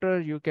the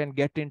router, you can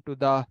get into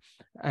the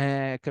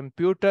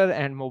computer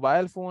and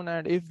mobile phone.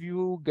 And if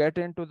you get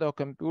into the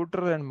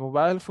computer and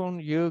mobile phone,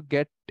 you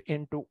get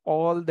into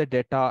all the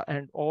data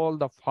and all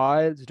the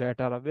files that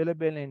are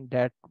available in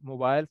that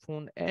mobile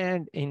phone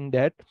and in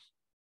that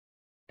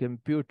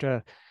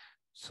computer.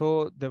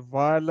 So the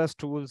wireless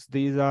tools,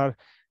 these are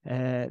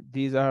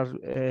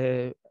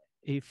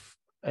if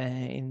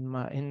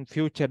in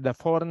future, the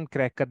foreign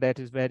cracker, that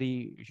is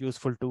very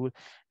useful tool,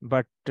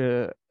 but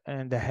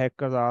and the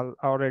hackers are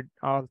already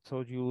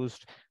also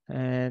used,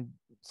 and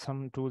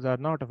some tools are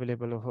not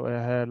available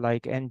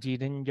like NG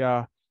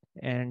Ninja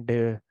and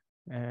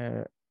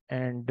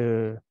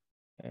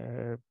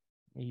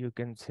you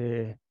can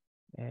say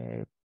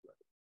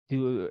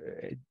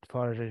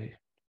for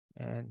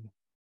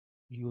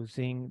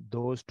using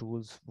those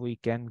tools, we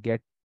can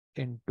get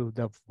into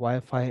the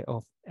Wi-Fi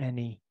of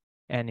any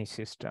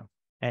system,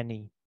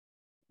 any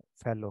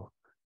fellow.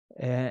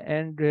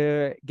 And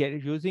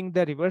using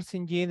the reverse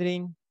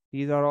engineering,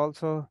 these are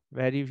also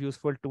very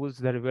useful tools,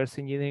 the reverse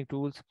engineering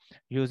tools.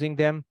 Using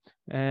them,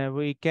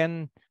 we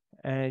can,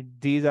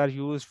 these are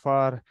used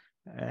for,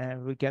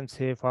 we can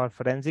say, for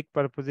forensic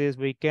purposes.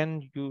 We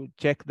can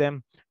check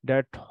them,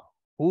 that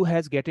who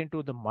has get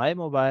into the my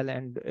mobile,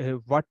 and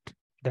what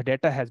the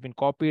data has been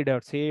copied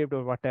or saved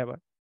or whatever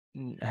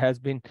has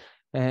been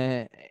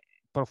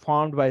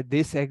performed by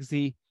this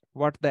exe,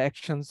 what the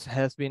actions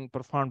has been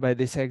performed by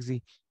this exe,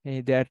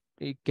 that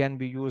it can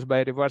be used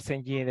by reverse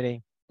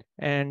engineering.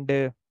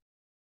 And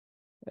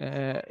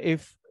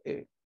if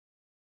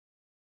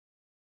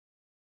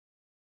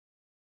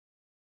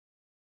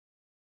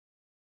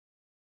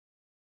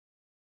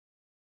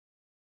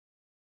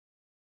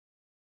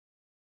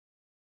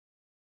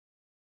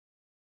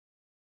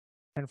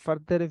and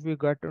further, if we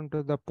got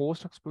into the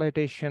post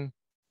exploitation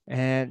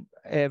And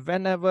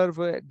whenever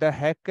the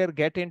hacker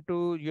get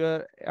into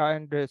your,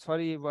 and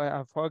sorry,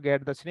 I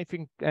forget the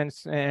sniffing and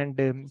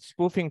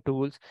spoofing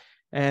tools,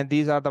 and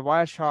these are the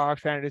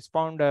Wiresharks and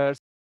responders.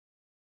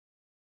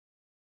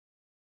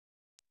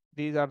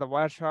 These are the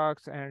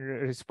Wiresharks and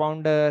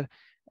responder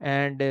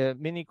and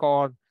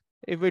Minicore.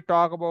 If we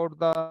talk about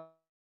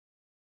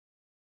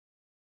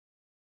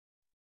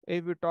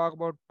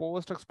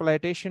post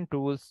exploitation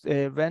tools,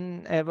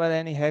 whenever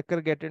any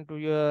hacker get into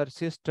your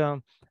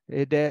system,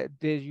 they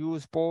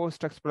use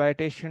post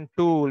exploitation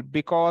tool,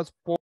 because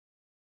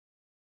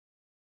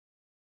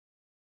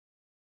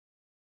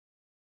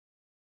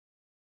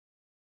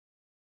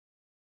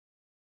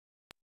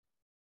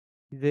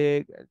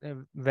they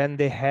when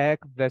they hack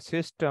the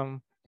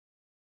system,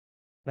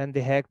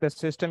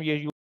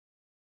 you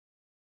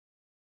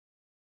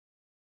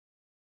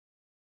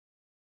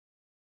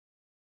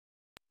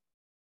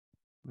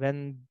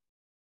when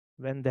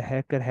when the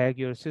hacker hack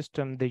your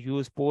system, they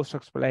use post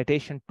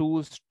exploitation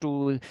tools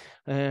to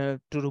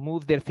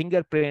remove their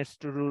fingerprints,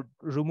 to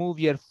remove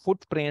your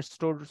footprints,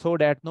 so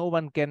that no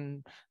one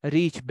can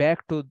reach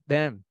back to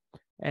them.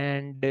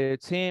 And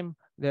same,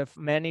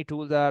 many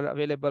tools are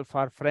available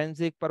for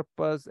forensic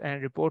purpose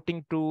and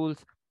reporting tools.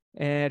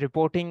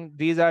 Reporting,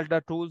 these are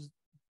the tools.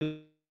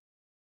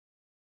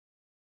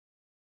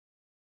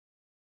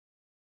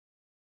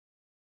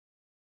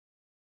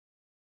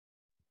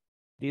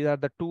 These are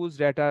the tools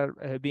that are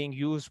being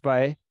used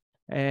by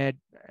uh,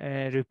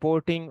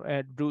 reporting,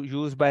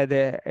 used by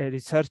the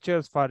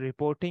researchers for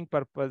reporting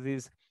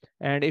purposes.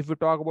 And if we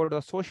talk about the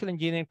social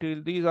engineering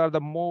tool, these are the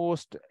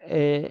most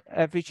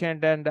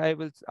efficient, and I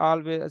will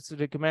always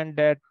recommend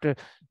that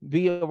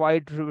be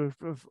avoid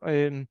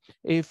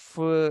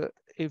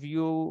if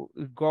you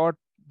got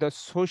the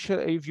social,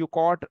 if you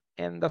caught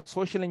in the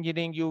social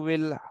engineering, you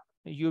will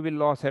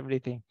lose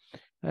everything.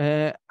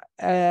 uh,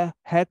 a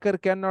hacker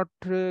cannot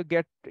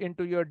get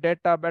into your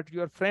data, but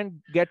your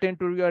friend get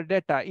into your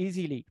data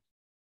easily.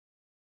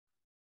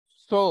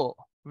 So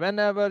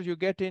whenever you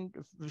get in,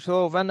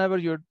 so whenever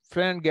your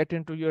friend get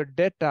into your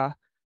data,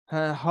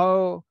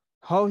 how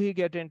he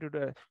get into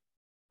the,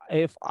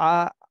 if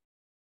I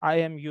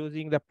am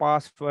using the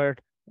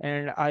password,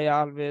 and I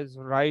always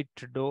write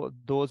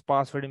those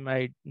password in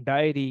my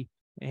diary,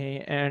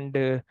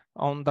 and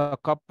on the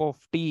cup of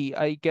tea,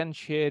 I can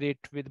share it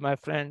with my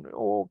friend.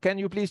 Oh, can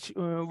you please,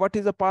 what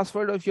is the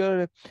password of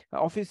your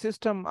office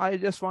system? I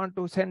just want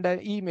to send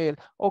an email.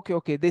 Okay,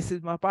 okay, this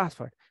is my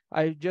password.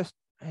 I just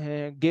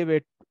give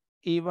it.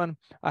 Even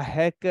a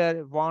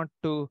hacker want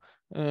to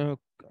uh,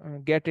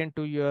 get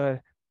into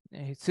your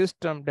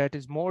system, that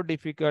is more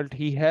difficult.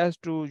 He has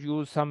to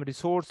use some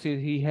resources,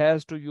 he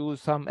has to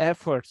use some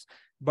efforts,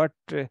 but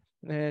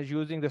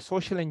using the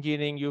social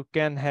engineering, you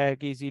can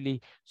hack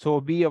easily.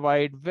 So be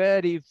avoid,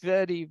 very,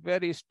 very,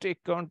 very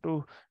strict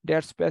onto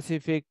that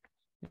specific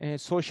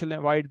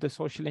avoid the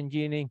social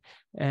engineering,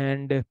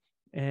 and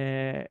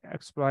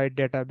exploit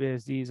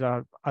database. These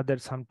are other,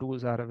 some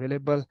tools are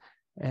available.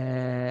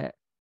 uh,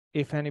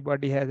 if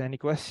anybody has any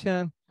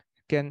question,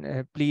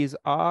 can please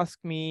ask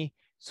me,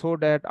 so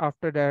that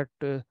after that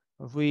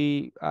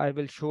I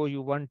will show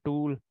you one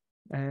tool,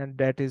 and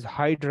that is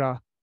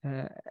Hydra.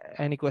 uh,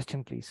 any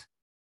question, please?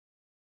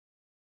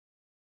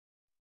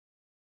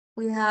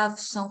 We have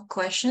some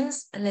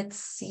questions. Let's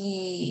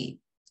see.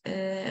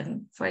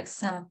 For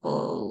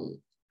example,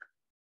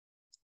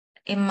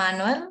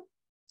 Emmanuel.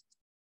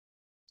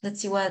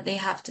 Let's see what they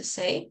have to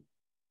say.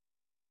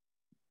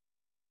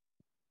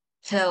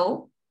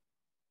 Hello.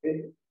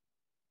 Okay.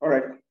 All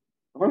right.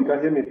 I hope you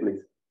can hear me,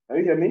 please. Can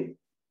you hear me?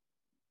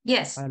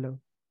 Yes. Hello.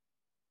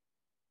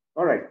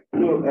 All right.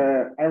 So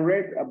I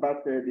read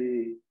about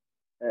the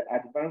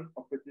advanced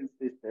operating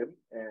system,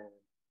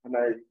 and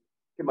I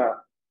came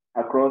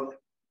across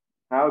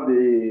how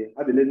the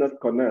Linux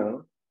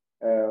kernel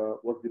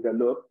was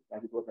developed,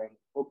 and it was an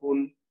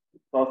open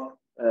source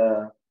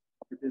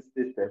operating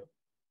system.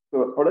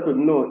 So I wanted to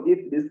know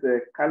if this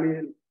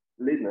Kali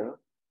Linux,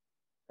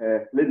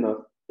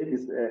 it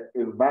is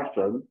a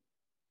version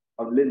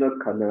of Linux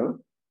kernel.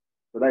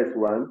 So that is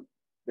one.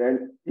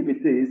 Then if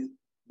it is,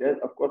 then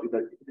of course it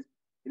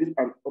is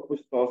an open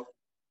source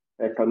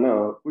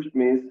kernel, which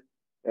means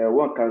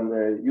one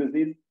can use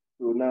it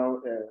to now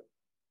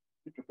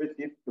interpret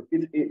it to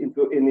fit it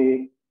into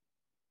any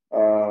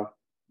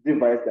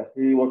device that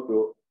he wants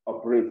to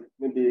operate.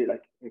 Maybe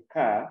like a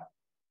car,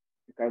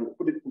 you can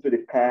put it into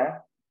the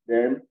car,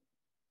 then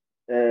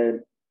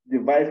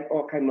devise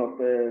all kind of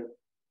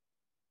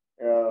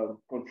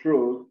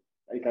controls.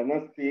 You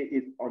cannot see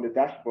it on the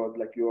dashboard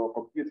like your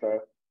computer,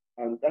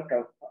 and that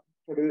can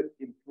actually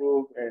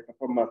improve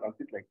performance and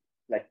things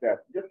like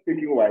that. Just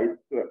thinking wise,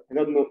 so I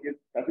don't know if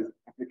that is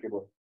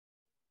applicable.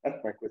 That's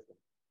my question.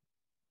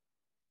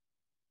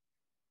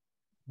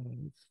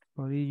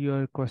 Sorry,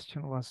 your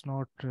question was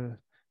not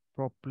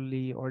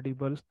properly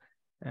audible,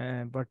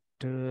 but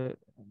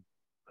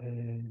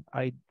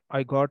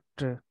I got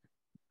a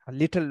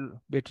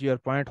little bit your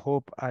point.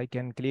 Hope I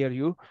can clear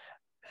you.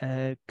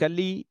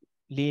 Kali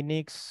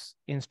Linux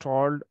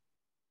installed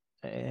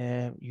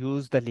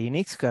use the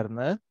Linux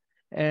kernel,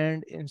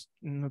 and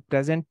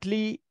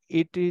presently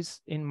it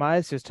is in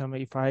my system.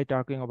 If I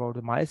talking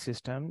about my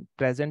system,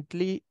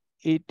 presently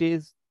it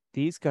is,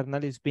 this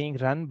kernel is being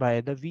run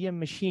by the VM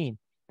machine,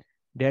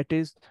 that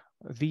is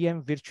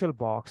VM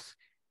VirtualBox,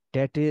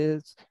 that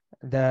is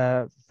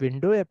the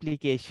window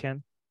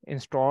application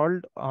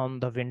installed on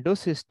the Windows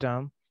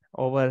system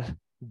over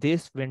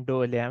this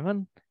Windows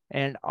 11,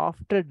 and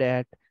after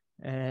that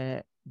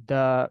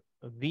the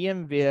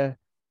VMware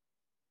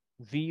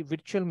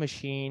virtual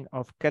machine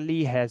of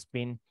Kali has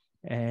been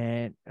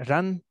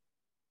run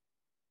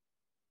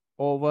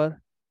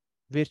over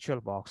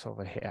VirtualBox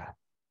over here.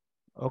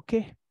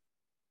 Okay,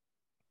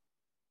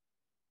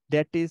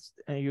 that is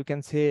you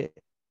can say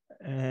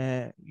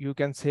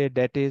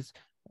that is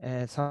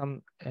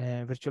some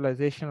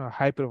virtualization or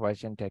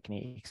hypervisor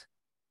techniques.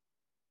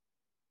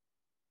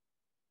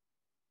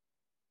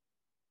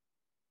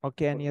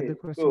 Okay, any other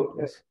question, so,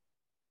 please?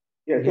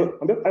 Yeah, so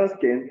I'm just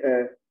asking,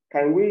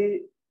 can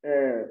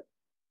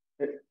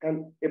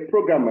a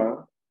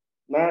programmer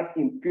now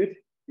input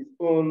his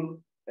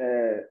own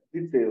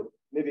detail,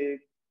 maybe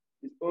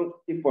his own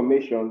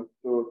information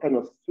to kind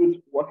of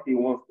suit what he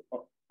wants to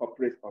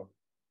operate on?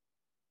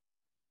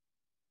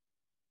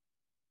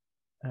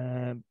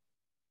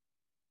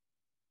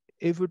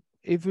 If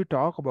we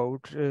talk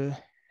about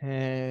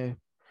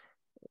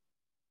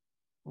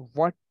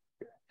what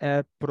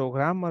a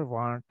programmer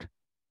want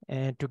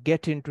to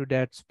get into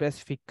that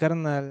specific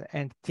kernel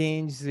and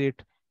change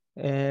it,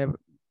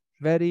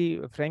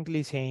 very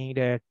frankly saying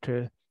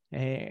that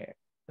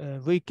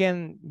we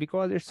can,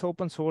 because it's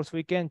open source,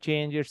 we can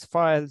change its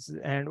files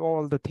and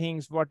all the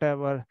things,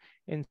 whatever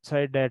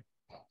inside that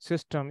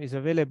system is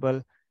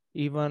available.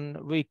 Even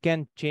we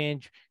can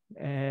change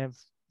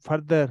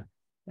further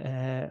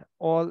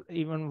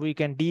even we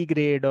can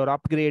degrade or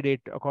upgrade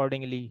it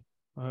accordingly,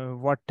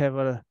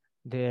 whatever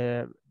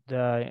the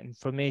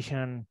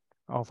information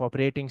of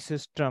operating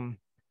system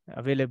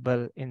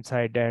available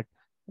inside that.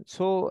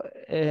 So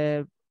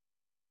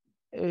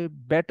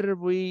better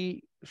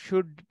we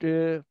should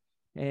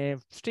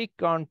stick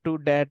on to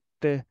that,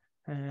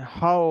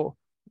 how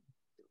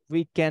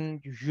we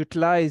can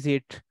utilize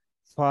it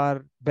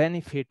for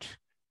benefit,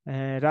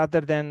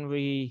 rather than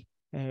we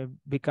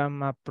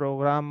become a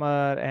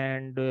programmer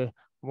and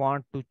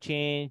want to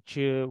change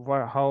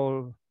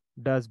how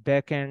does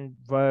backend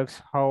works,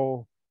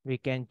 how we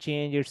can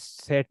change its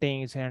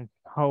settings, and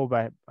how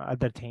by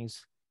other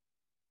things,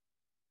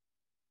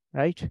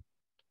 right?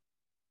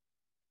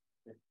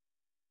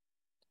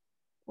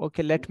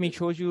 Okay, let me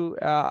show you,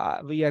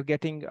 we are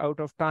getting out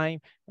of time,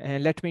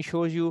 and let me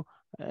show you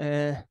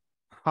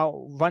how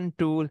one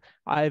tool.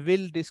 I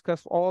will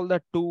discuss all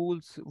the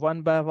tools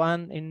one by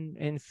one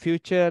in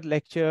future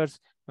lectures.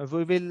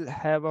 We will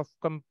have a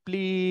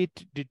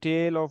complete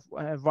detail of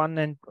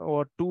one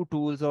or two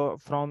tools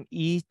from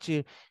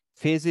each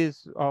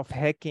phases of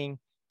hacking,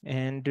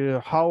 and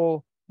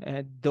how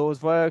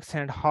those works,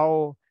 and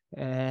how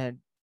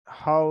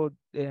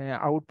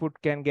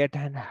output can get,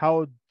 and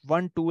how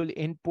one tool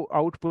input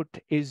output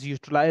is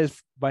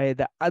utilized by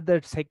the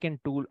other second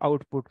tool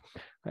output.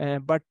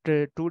 But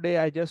today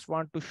I just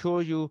want to show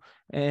you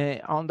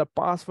on the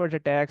password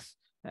attacks.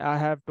 I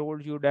have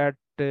told you that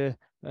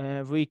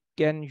we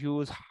can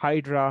use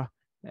Hydra.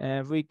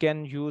 We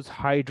can use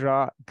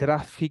Hydra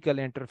graphical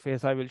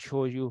interface. I will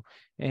show you.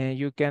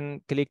 You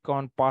can click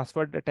on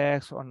password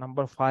attacks on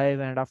number 5,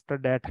 and after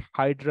that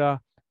Hydra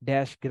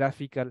dash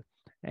graphical.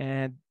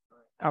 And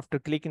after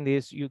clicking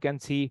this, you can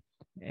see,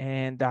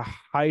 and the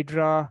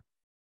Hydra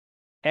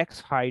X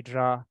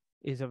Hydra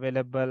is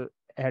available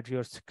at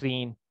your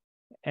screen.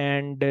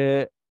 And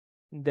if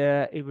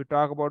we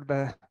talk about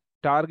the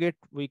target,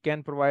 we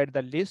can provide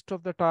the list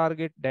of the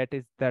target, that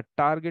is the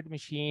target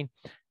machine.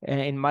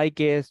 In my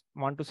case,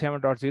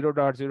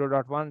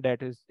 127.0.0.1,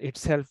 that is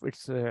itself,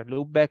 it's a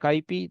loopback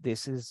IP.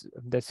 This is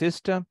the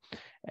system.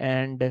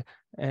 And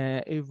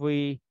if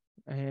we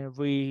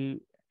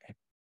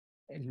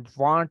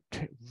want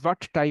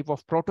what type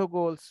of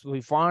protocols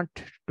we want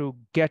to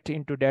get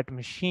into that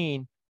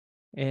machine,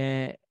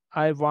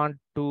 I want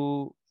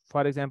to,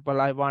 for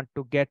example, I want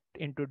to get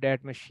into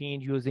that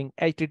machine using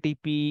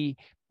HTTP,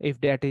 if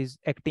that is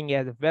acting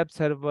as a web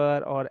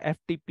server, or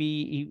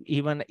FTP,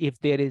 even if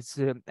there is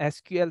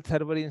SQL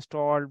server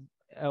installed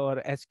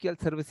or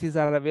SQL services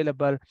are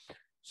available.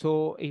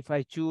 So if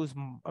I choose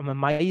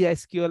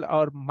MySQL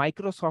or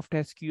Microsoft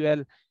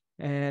SQL,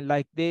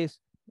 like this,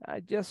 I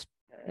just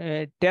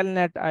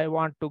telnet, I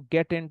want to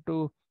get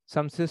into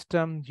some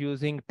system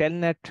using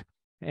telnet,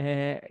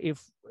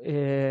 if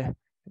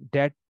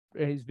that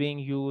is being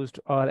used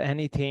or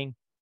anything.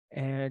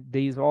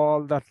 These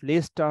all the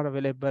list are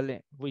available.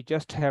 We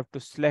just have to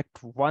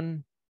select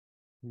one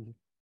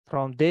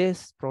from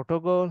this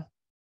protocol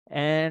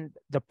and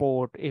the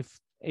port. If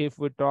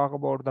we talk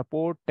about the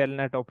port,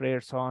 telnet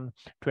operates on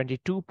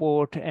 22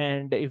 port,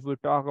 and if we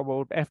talk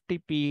about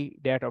FTP,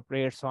 that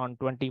operates on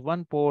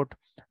 21 port.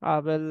 I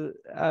will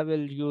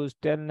use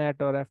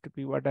telnet or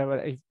FTP, whatever.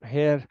 If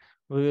here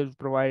we will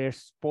provide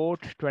its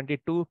port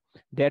 22.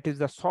 That is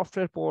the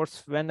software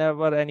ports.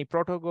 Whenever any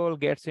protocol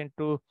gets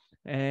into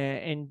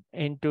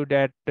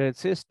that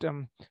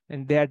system,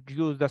 and that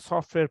use the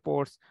software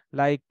ports,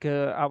 like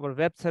our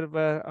web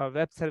server or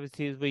web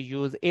services, we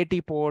use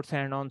 80 ports,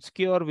 and on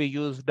secure we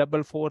use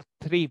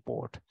 443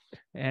 port.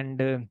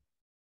 And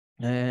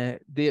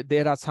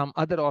there are some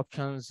other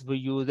options. We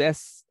use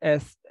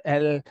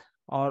SSL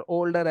or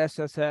older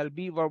SSL,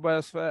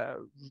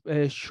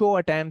 verbose show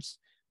attempts.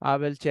 I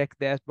will check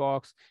that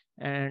box.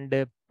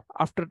 And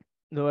after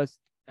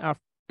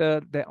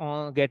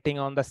getting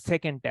on the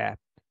second tab,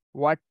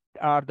 what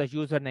are the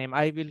username?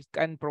 I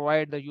can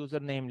provide the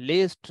username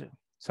list,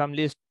 some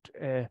list.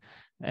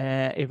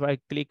 If I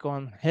click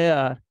on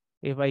here,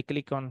 if I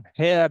click on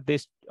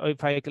this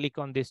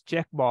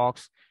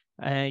checkbox,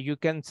 you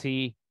can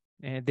see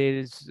there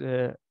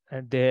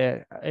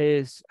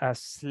is a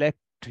select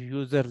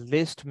user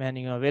list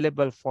menu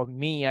available for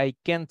me. I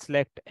can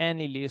select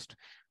any list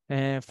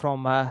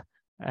from a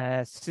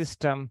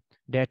system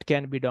that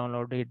can be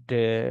downloaded.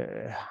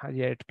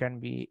 It can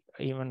be,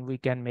 even we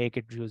can make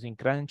it using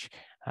Crunch.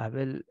 I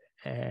will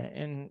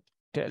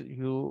tell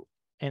you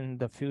in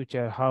the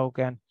future how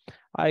can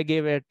I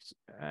give it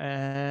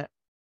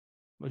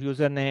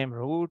username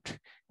root,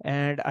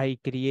 and I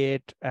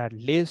create a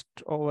list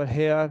over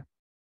here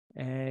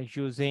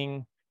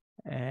using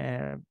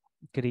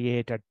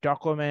create a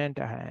document,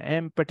 an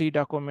empty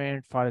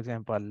document, for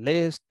example,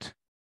 list.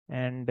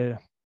 And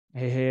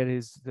here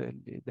is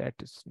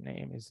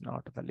name is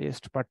not the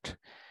list, but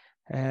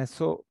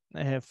so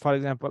for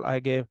example, I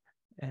gave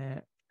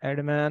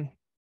admin,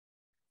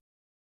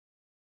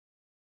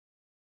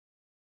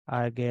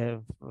 I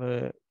gave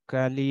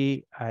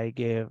Kali, I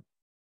gave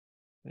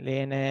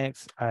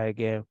Linux, I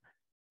gave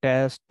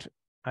test,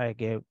 I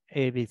gave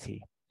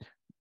ABC.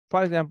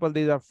 For example,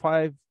 these are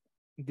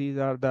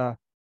the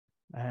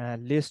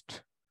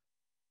list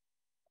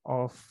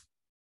of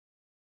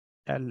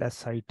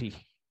LSIT.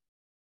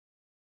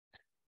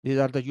 These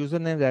are the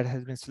username that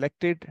has been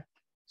selected.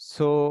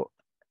 So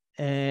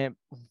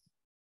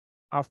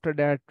after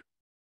that,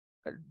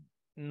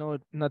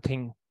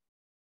 nothing,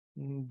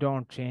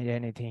 don't change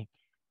anything,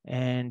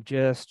 and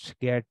just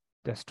get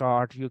the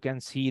start. You can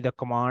see the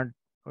command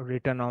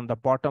written on the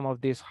bottom of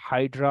this: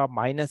 Hydra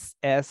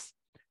 -S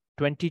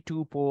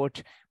 22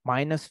 port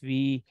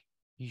 -V,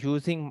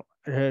 using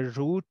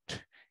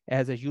root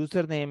as a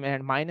username,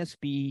 and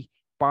 -P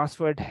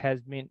password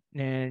has been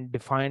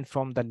defined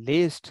from the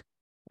list,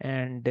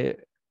 and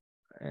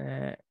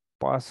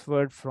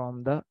password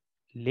from the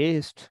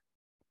list.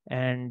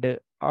 And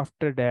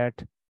after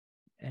that,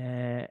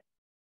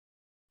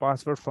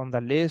 password from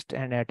the list,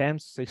 and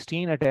attempts,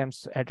 16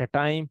 attempts at a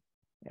time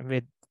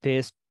with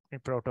this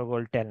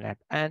protocol telnet.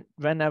 And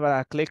whenever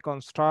I click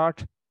on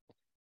start,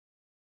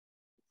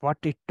 what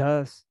it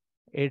does,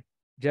 it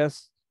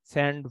just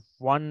send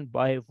one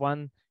by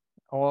one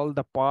all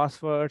the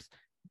passwords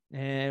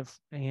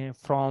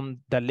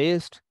from the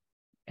list.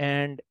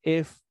 And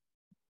if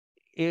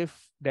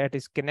that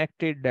is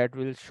connected, that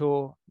will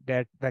show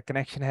that the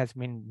connection has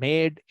been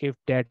made. If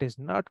that is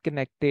not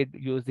connected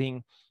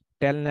using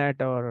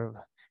telnet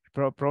or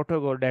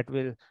protocol, that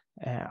will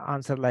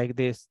answer like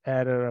this: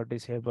 error or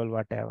disable,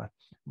 whatever.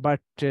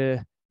 But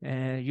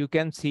you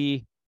can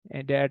see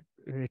that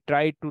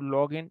try to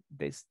log in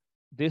this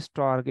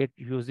target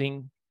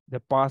using the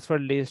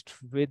password list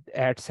with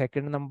at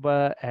second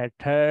number, at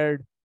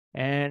third,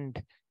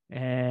 and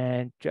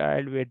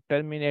child with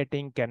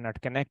terminating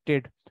cannot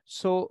connected.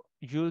 So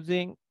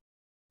using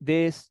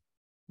this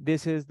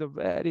is the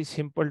very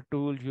simple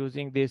tool.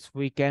 Using this,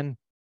 we can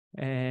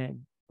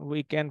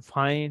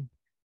find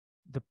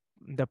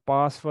the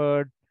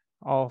password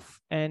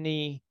of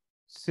any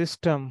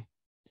system.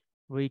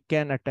 We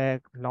can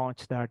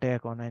launch the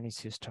attack on any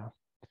system.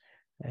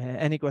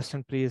 Any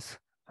question, please?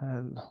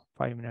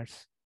 5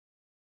 minutes.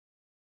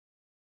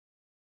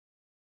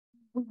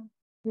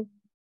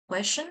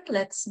 Question.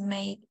 Let's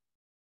make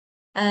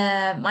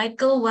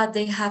Michael what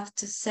they have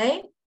to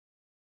say.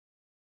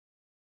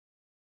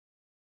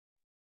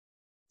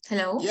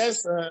 Hello.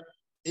 Yes.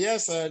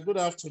 Yes. Good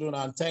afternoon,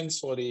 and thanks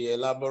for the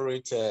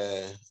elaborate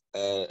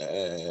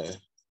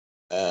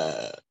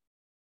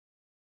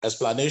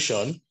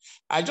explanation.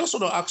 I just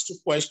want to ask two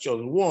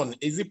questions. One,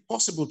 is it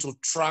possible to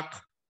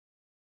track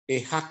a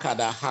hacker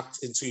that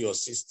hacked into your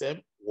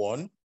system?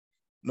 One.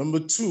 Number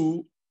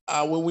two,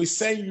 when we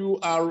send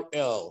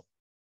URL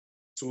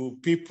to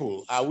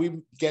people, are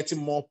we getting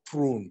more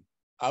prone?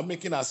 Are we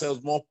making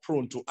ourselves more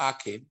prone to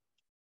hacking,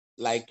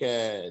 like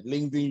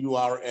LinkedIn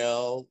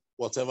URL,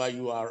 whatever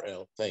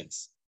URL?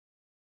 Thanks.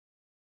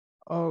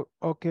 Oh,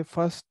 okay.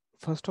 First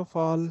of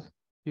all,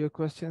 your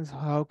questions: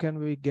 how can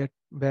we get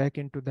back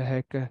into the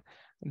hacker?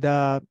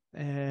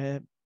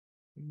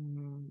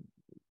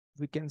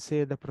 We can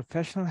say the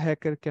professional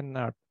hacker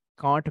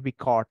can't be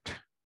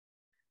caught.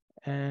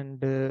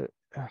 And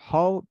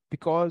how?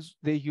 Because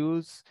they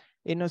use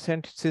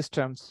innocent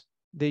systems,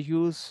 they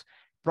use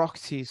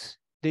proxies,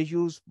 they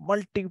use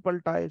multiple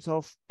types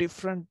of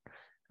different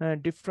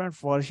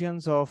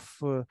versions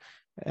of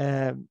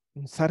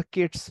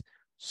circuits.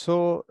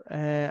 So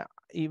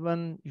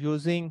even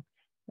using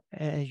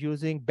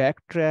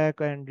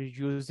backtrack and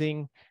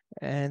using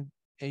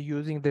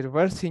the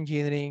reverse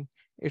engineering,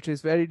 it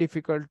is very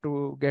difficult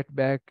to get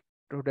back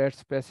to that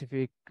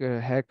specific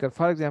hacker.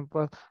 For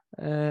example,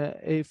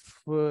 if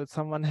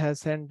someone has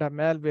sent a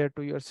malware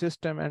to your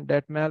system and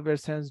that malware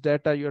sends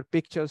data, your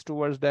pictures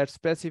towards that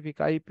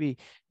specific IP,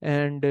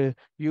 and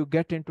you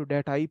get into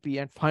that IP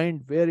and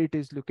find where it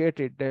is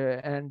located,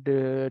 and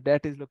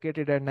that is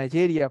located at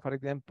Nigeria, for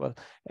example,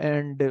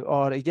 and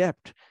or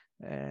Egypt.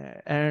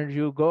 And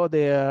you go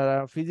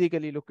there,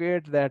 physically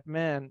locate that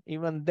man,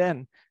 even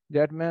then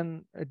that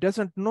man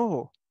doesn't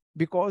know,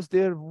 because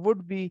there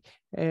would be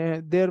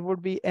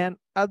an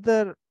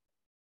other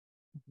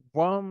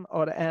worm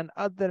or an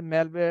other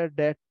malware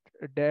that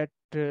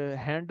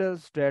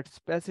handles that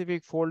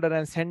specific folder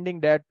and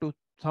sending that to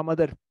some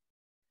other.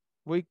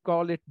 We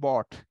call it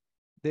bot.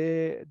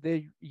 They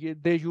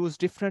use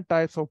different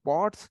types of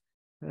bots,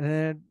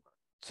 and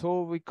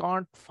so we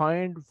can't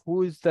find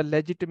who is the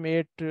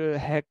legitimate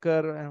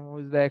hacker and who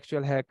is the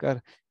actual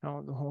hacker,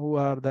 who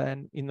are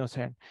the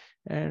innocent.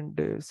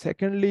 And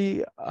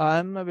secondly,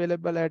 I'm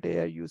available at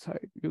AIU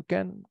site. You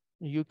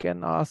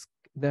can ask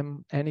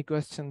them any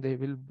question, they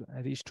will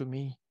reach to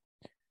me.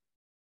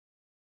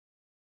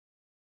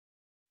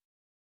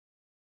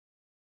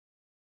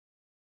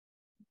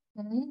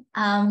 Okay.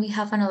 We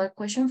have another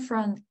question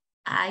from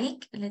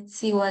Ike. Let's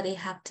see what they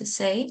have to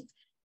say.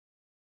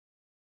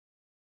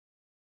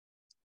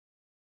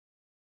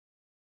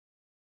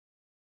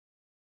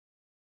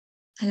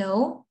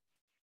 Hello?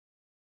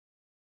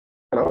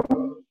 Hello?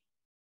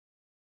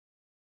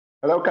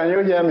 Hello, can you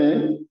hear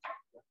me?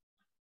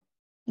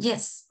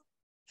 Yes.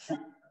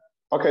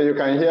 Okay, you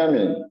can hear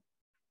me.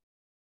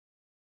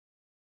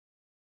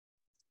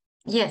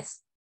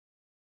 Yes.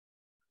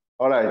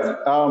 All right.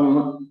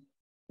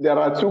 There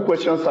are two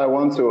questions I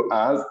want to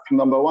ask.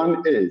 Number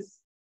one is,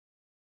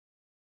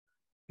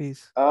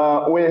 Please.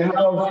 We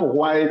have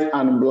white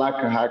and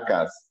black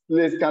hackers.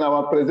 Please, can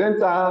our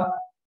presenter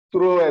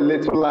throw a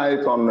little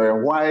light on a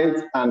white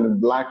and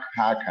black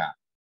hacker?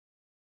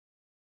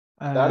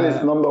 That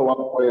is number one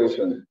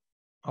question.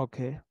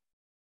 Okay.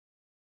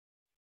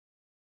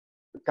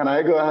 Can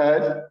I go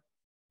ahead?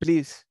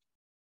 Please.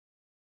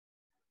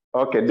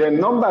 Okay, the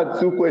number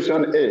two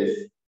question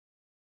is,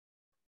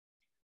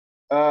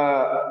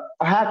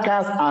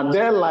 hackers, are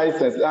they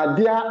licensed? Are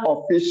they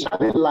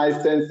officially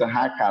licensed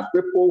hackers?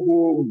 People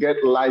who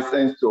get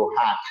licensed to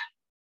hack.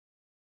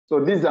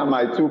 So these are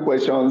my two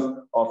questions: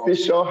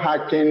 official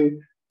hacking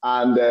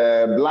and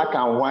black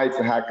and white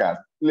hackers.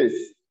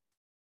 Please.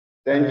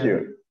 Thank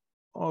you.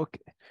 Okay.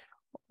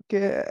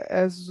 Okay,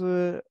 as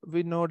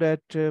we know that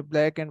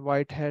black and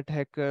white hat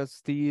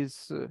hackers,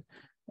 these,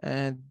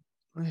 and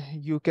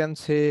you can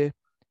say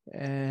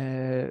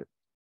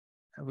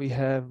we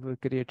have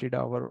created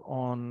our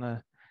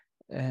own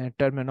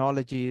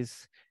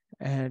terminologies,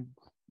 and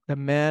the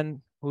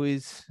man who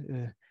is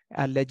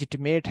a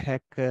legitimate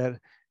hacker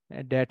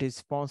that is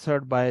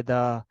sponsored by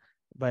the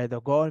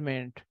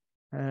government,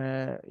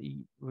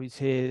 we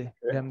say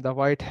them the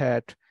white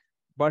hat,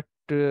 but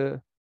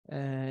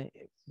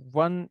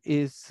one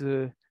is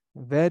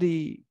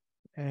very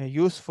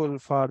useful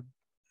for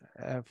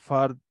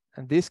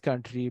this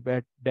country,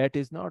 but that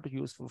is not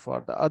useful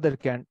for the other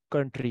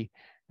country,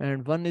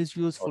 and one is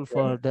useful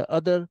for the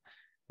other,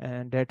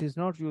 and that is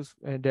not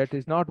that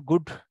is not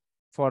good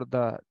for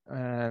the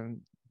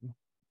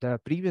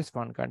previous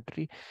one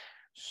country.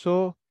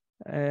 So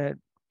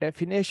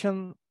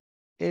definition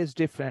is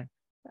different.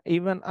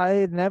 Even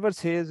I never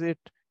says it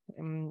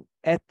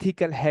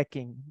ethical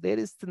hacking. There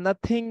is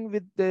nothing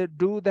with the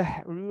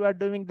you are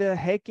doing the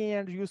hacking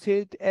and you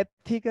say it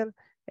ethical.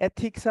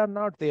 Ethics are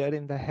not there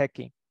in the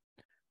hacking.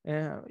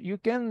 You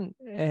can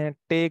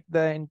take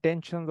the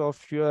intentions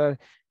of your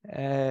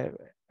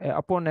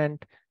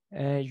opponent,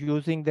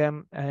 using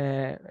them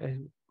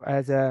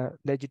as a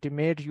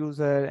legitimate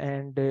user,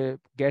 and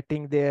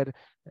getting their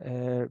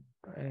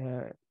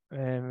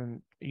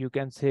you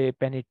can say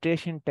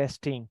penetration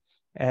testing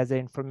as an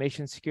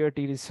information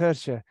security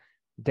researcher,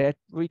 that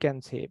we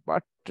can say,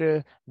 but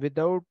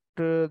without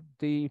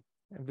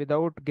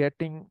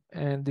getting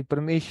the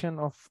permission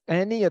of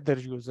any other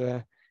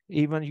user,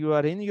 even you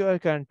are in your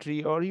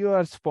country, or you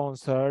are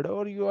sponsored,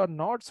 or you are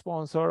not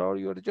sponsored, or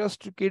you are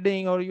just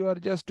kidding, or you are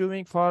just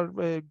doing for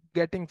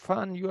getting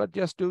fun, you are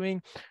just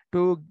doing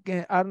to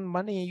earn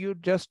money, you're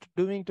just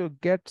doing to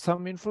get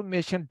some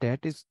information,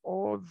 that is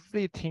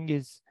everything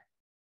is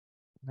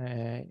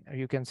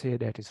you can say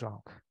that is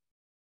wrong.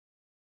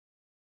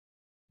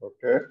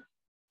 Okay.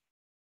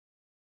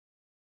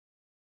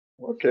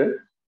 Okay.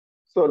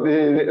 So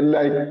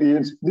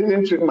you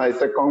didn't treat my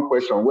second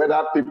question,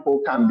 whether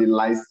people can be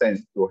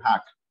licensed to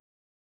hack.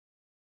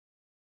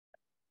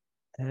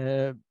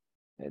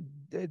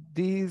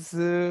 These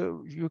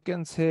you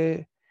can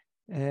say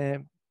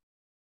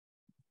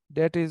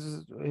that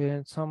is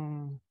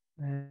some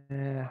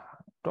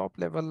top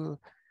level,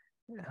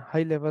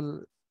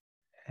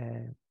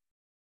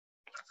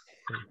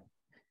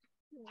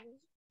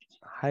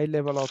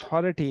 high-level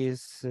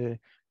authorities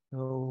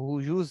who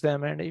use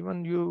them, and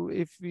even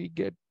if we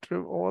get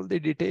all the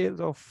details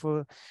of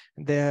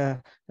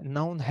the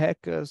known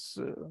hackers,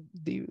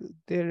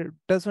 there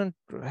doesn't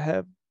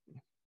have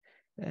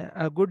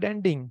a good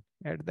ending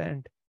at the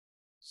end.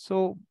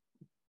 So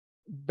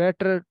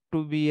better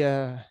to be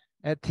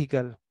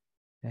ethical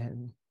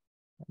and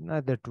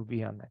neither to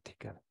be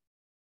unethical.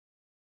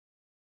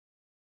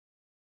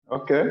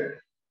 Okay,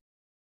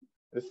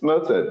 it's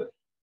noted.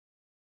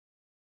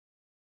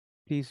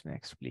 Please,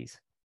 next, please.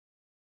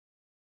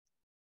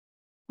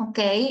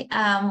 Okay,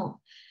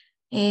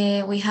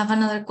 we have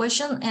another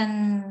question,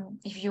 and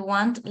if you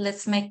want,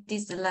 let's make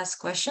this the last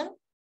question.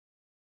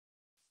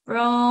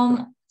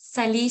 From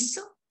Salisu,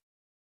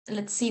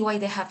 let's see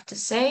what they have to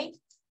say.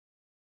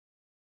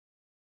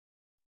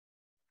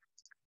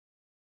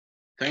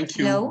 Thank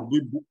you. Hello?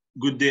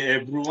 Good day,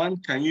 everyone.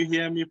 Can you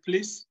hear me,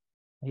 please?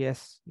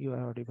 Yes, you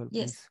are audible,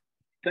 Yes. please.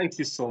 Thank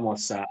you so much,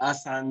 sir.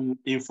 As an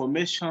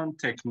information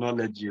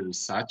technology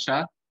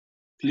researcher,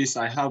 please,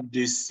 I have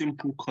this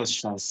simple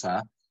question,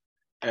 sir.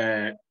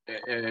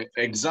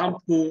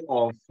 Example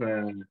of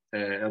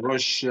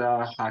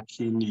Russia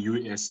hacking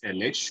US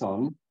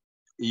election.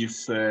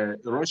 If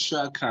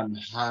Russia can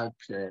hack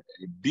a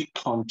big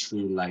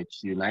country like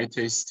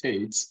United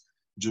States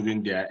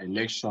during their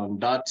election,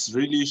 that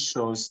really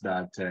shows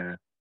that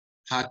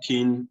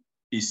hacking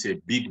is a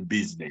big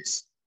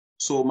business.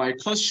 So my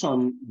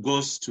question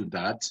goes to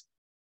that,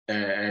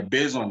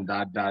 based on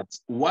that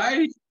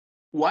why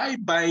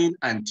buying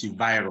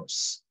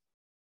antivirus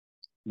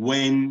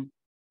when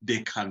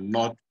they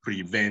cannot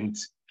prevent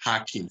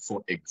hacking,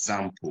 for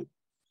example?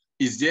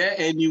 Is there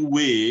any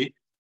way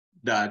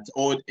that,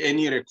 or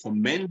any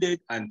recommended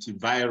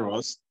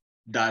antivirus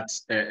that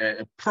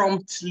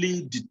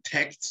promptly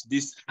detects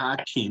this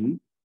hacking?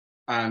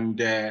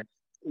 And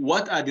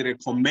what are the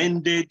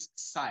recommended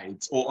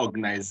sites or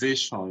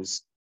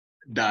organizations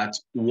that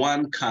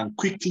one can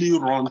quickly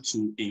run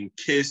to in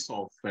case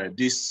of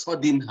this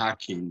sudden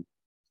hacking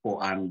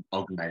for an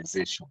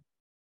organization?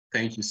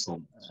 Thank you so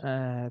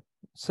much.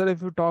 Sir,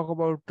 if you talk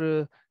about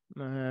that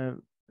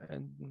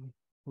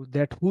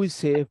who is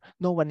safe,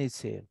 no one is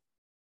safe.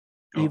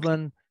 Okay.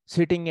 Even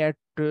sitting at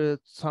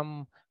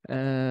some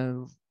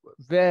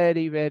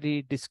very,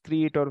 very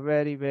discreet or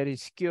very, very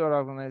secure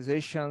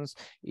organizations,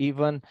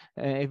 even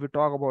if we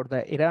talk about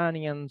the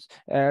Iranians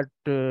at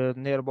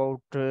near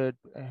about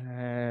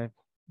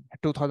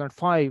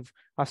 2005,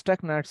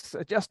 Aztecnets,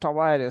 just a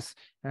virus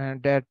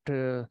that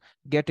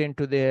get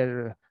into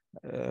their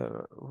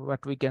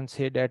what we can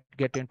say, that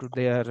get into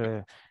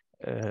their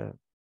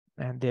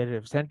and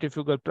their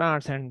centrifugal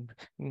plants and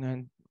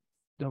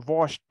they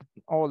washed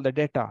all the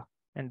data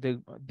and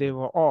they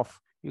were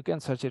off. You can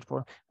search it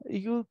for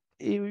you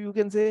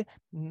can say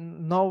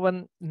no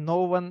one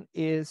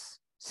is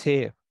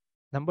safe.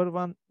 Number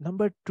one.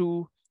 Number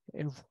two,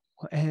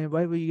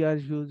 why we are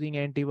using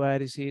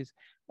antiviruses,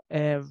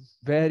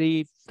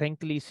 very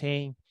frankly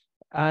saying,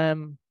 I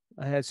am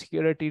a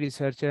security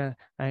researcher.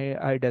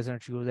 I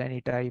doesn't use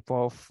any type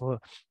of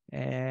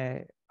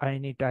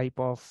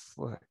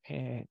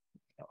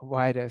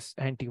virus,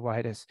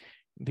 antivirus,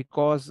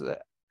 because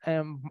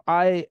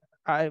I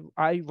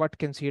what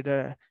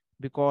consider,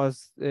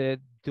 because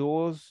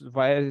those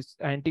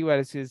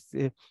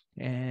antiviruses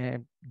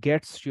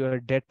gets your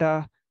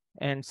data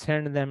and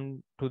send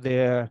them to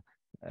their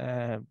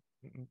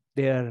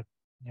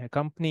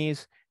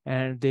companies,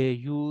 and they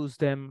use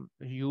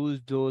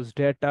those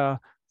data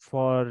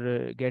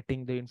for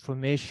getting the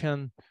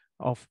information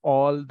of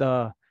all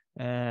the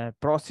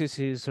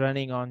processes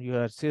running on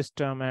your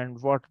system, and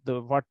for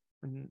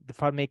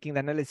making the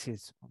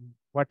analysis,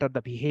 what are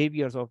the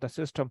behaviors of the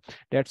system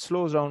that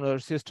slows down our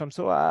system.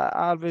 So I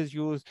always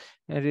use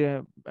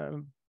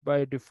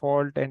by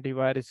default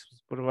antivirus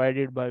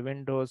provided by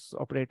Windows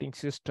operating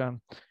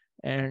system.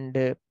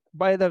 And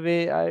by the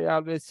way, I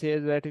always say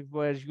that if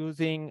we're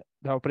using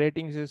the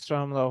operating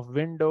system of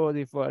Windows,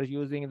 if we're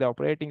using the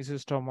operating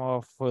system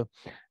of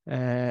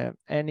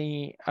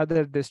any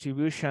other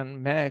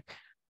distribution, Mac,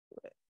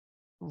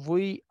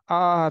 we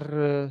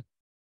are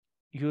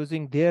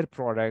using their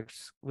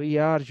products, we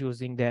are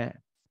using them.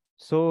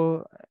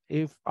 So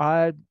if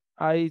I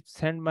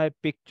send my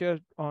picture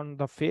on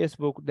the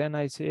Facebook, then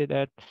I say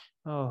that,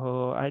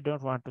 oh, I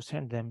don't want to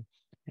send them.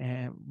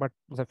 But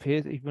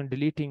even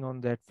deleting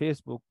on that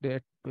Facebook,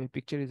 that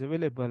picture is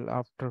available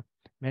after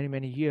many,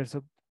 many years.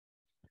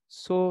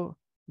 So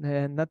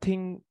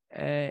nothing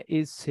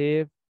is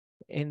safe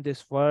in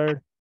this world,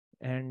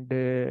 and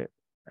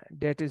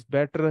that is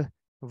better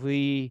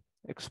we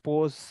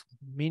expose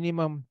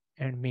minimum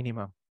and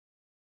minimum.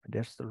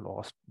 That's the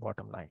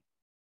bottom line.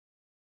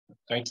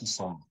 Thank you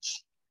so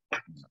much.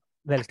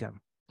 Welcome.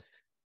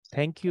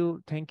 Thank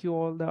you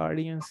all the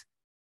audience.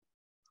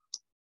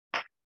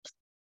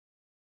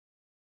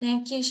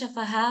 Thank you,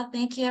 Shafahat.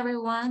 Thank you,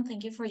 everyone.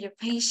 Thank you for your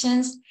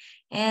patience,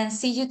 and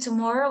see you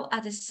tomorrow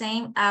at the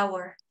same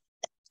hour.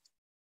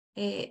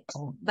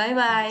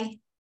 Bye-bye.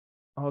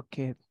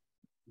 Okay.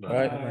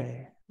 Bye.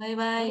 Bye.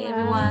 Bye-bye,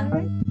 everyone.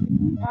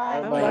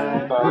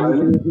 Bye-bye.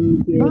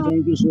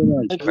 Thank you so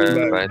much. Thank you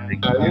very much.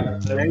 Bye-bye.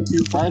 Thank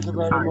you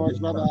very much.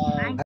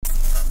 Bye-bye.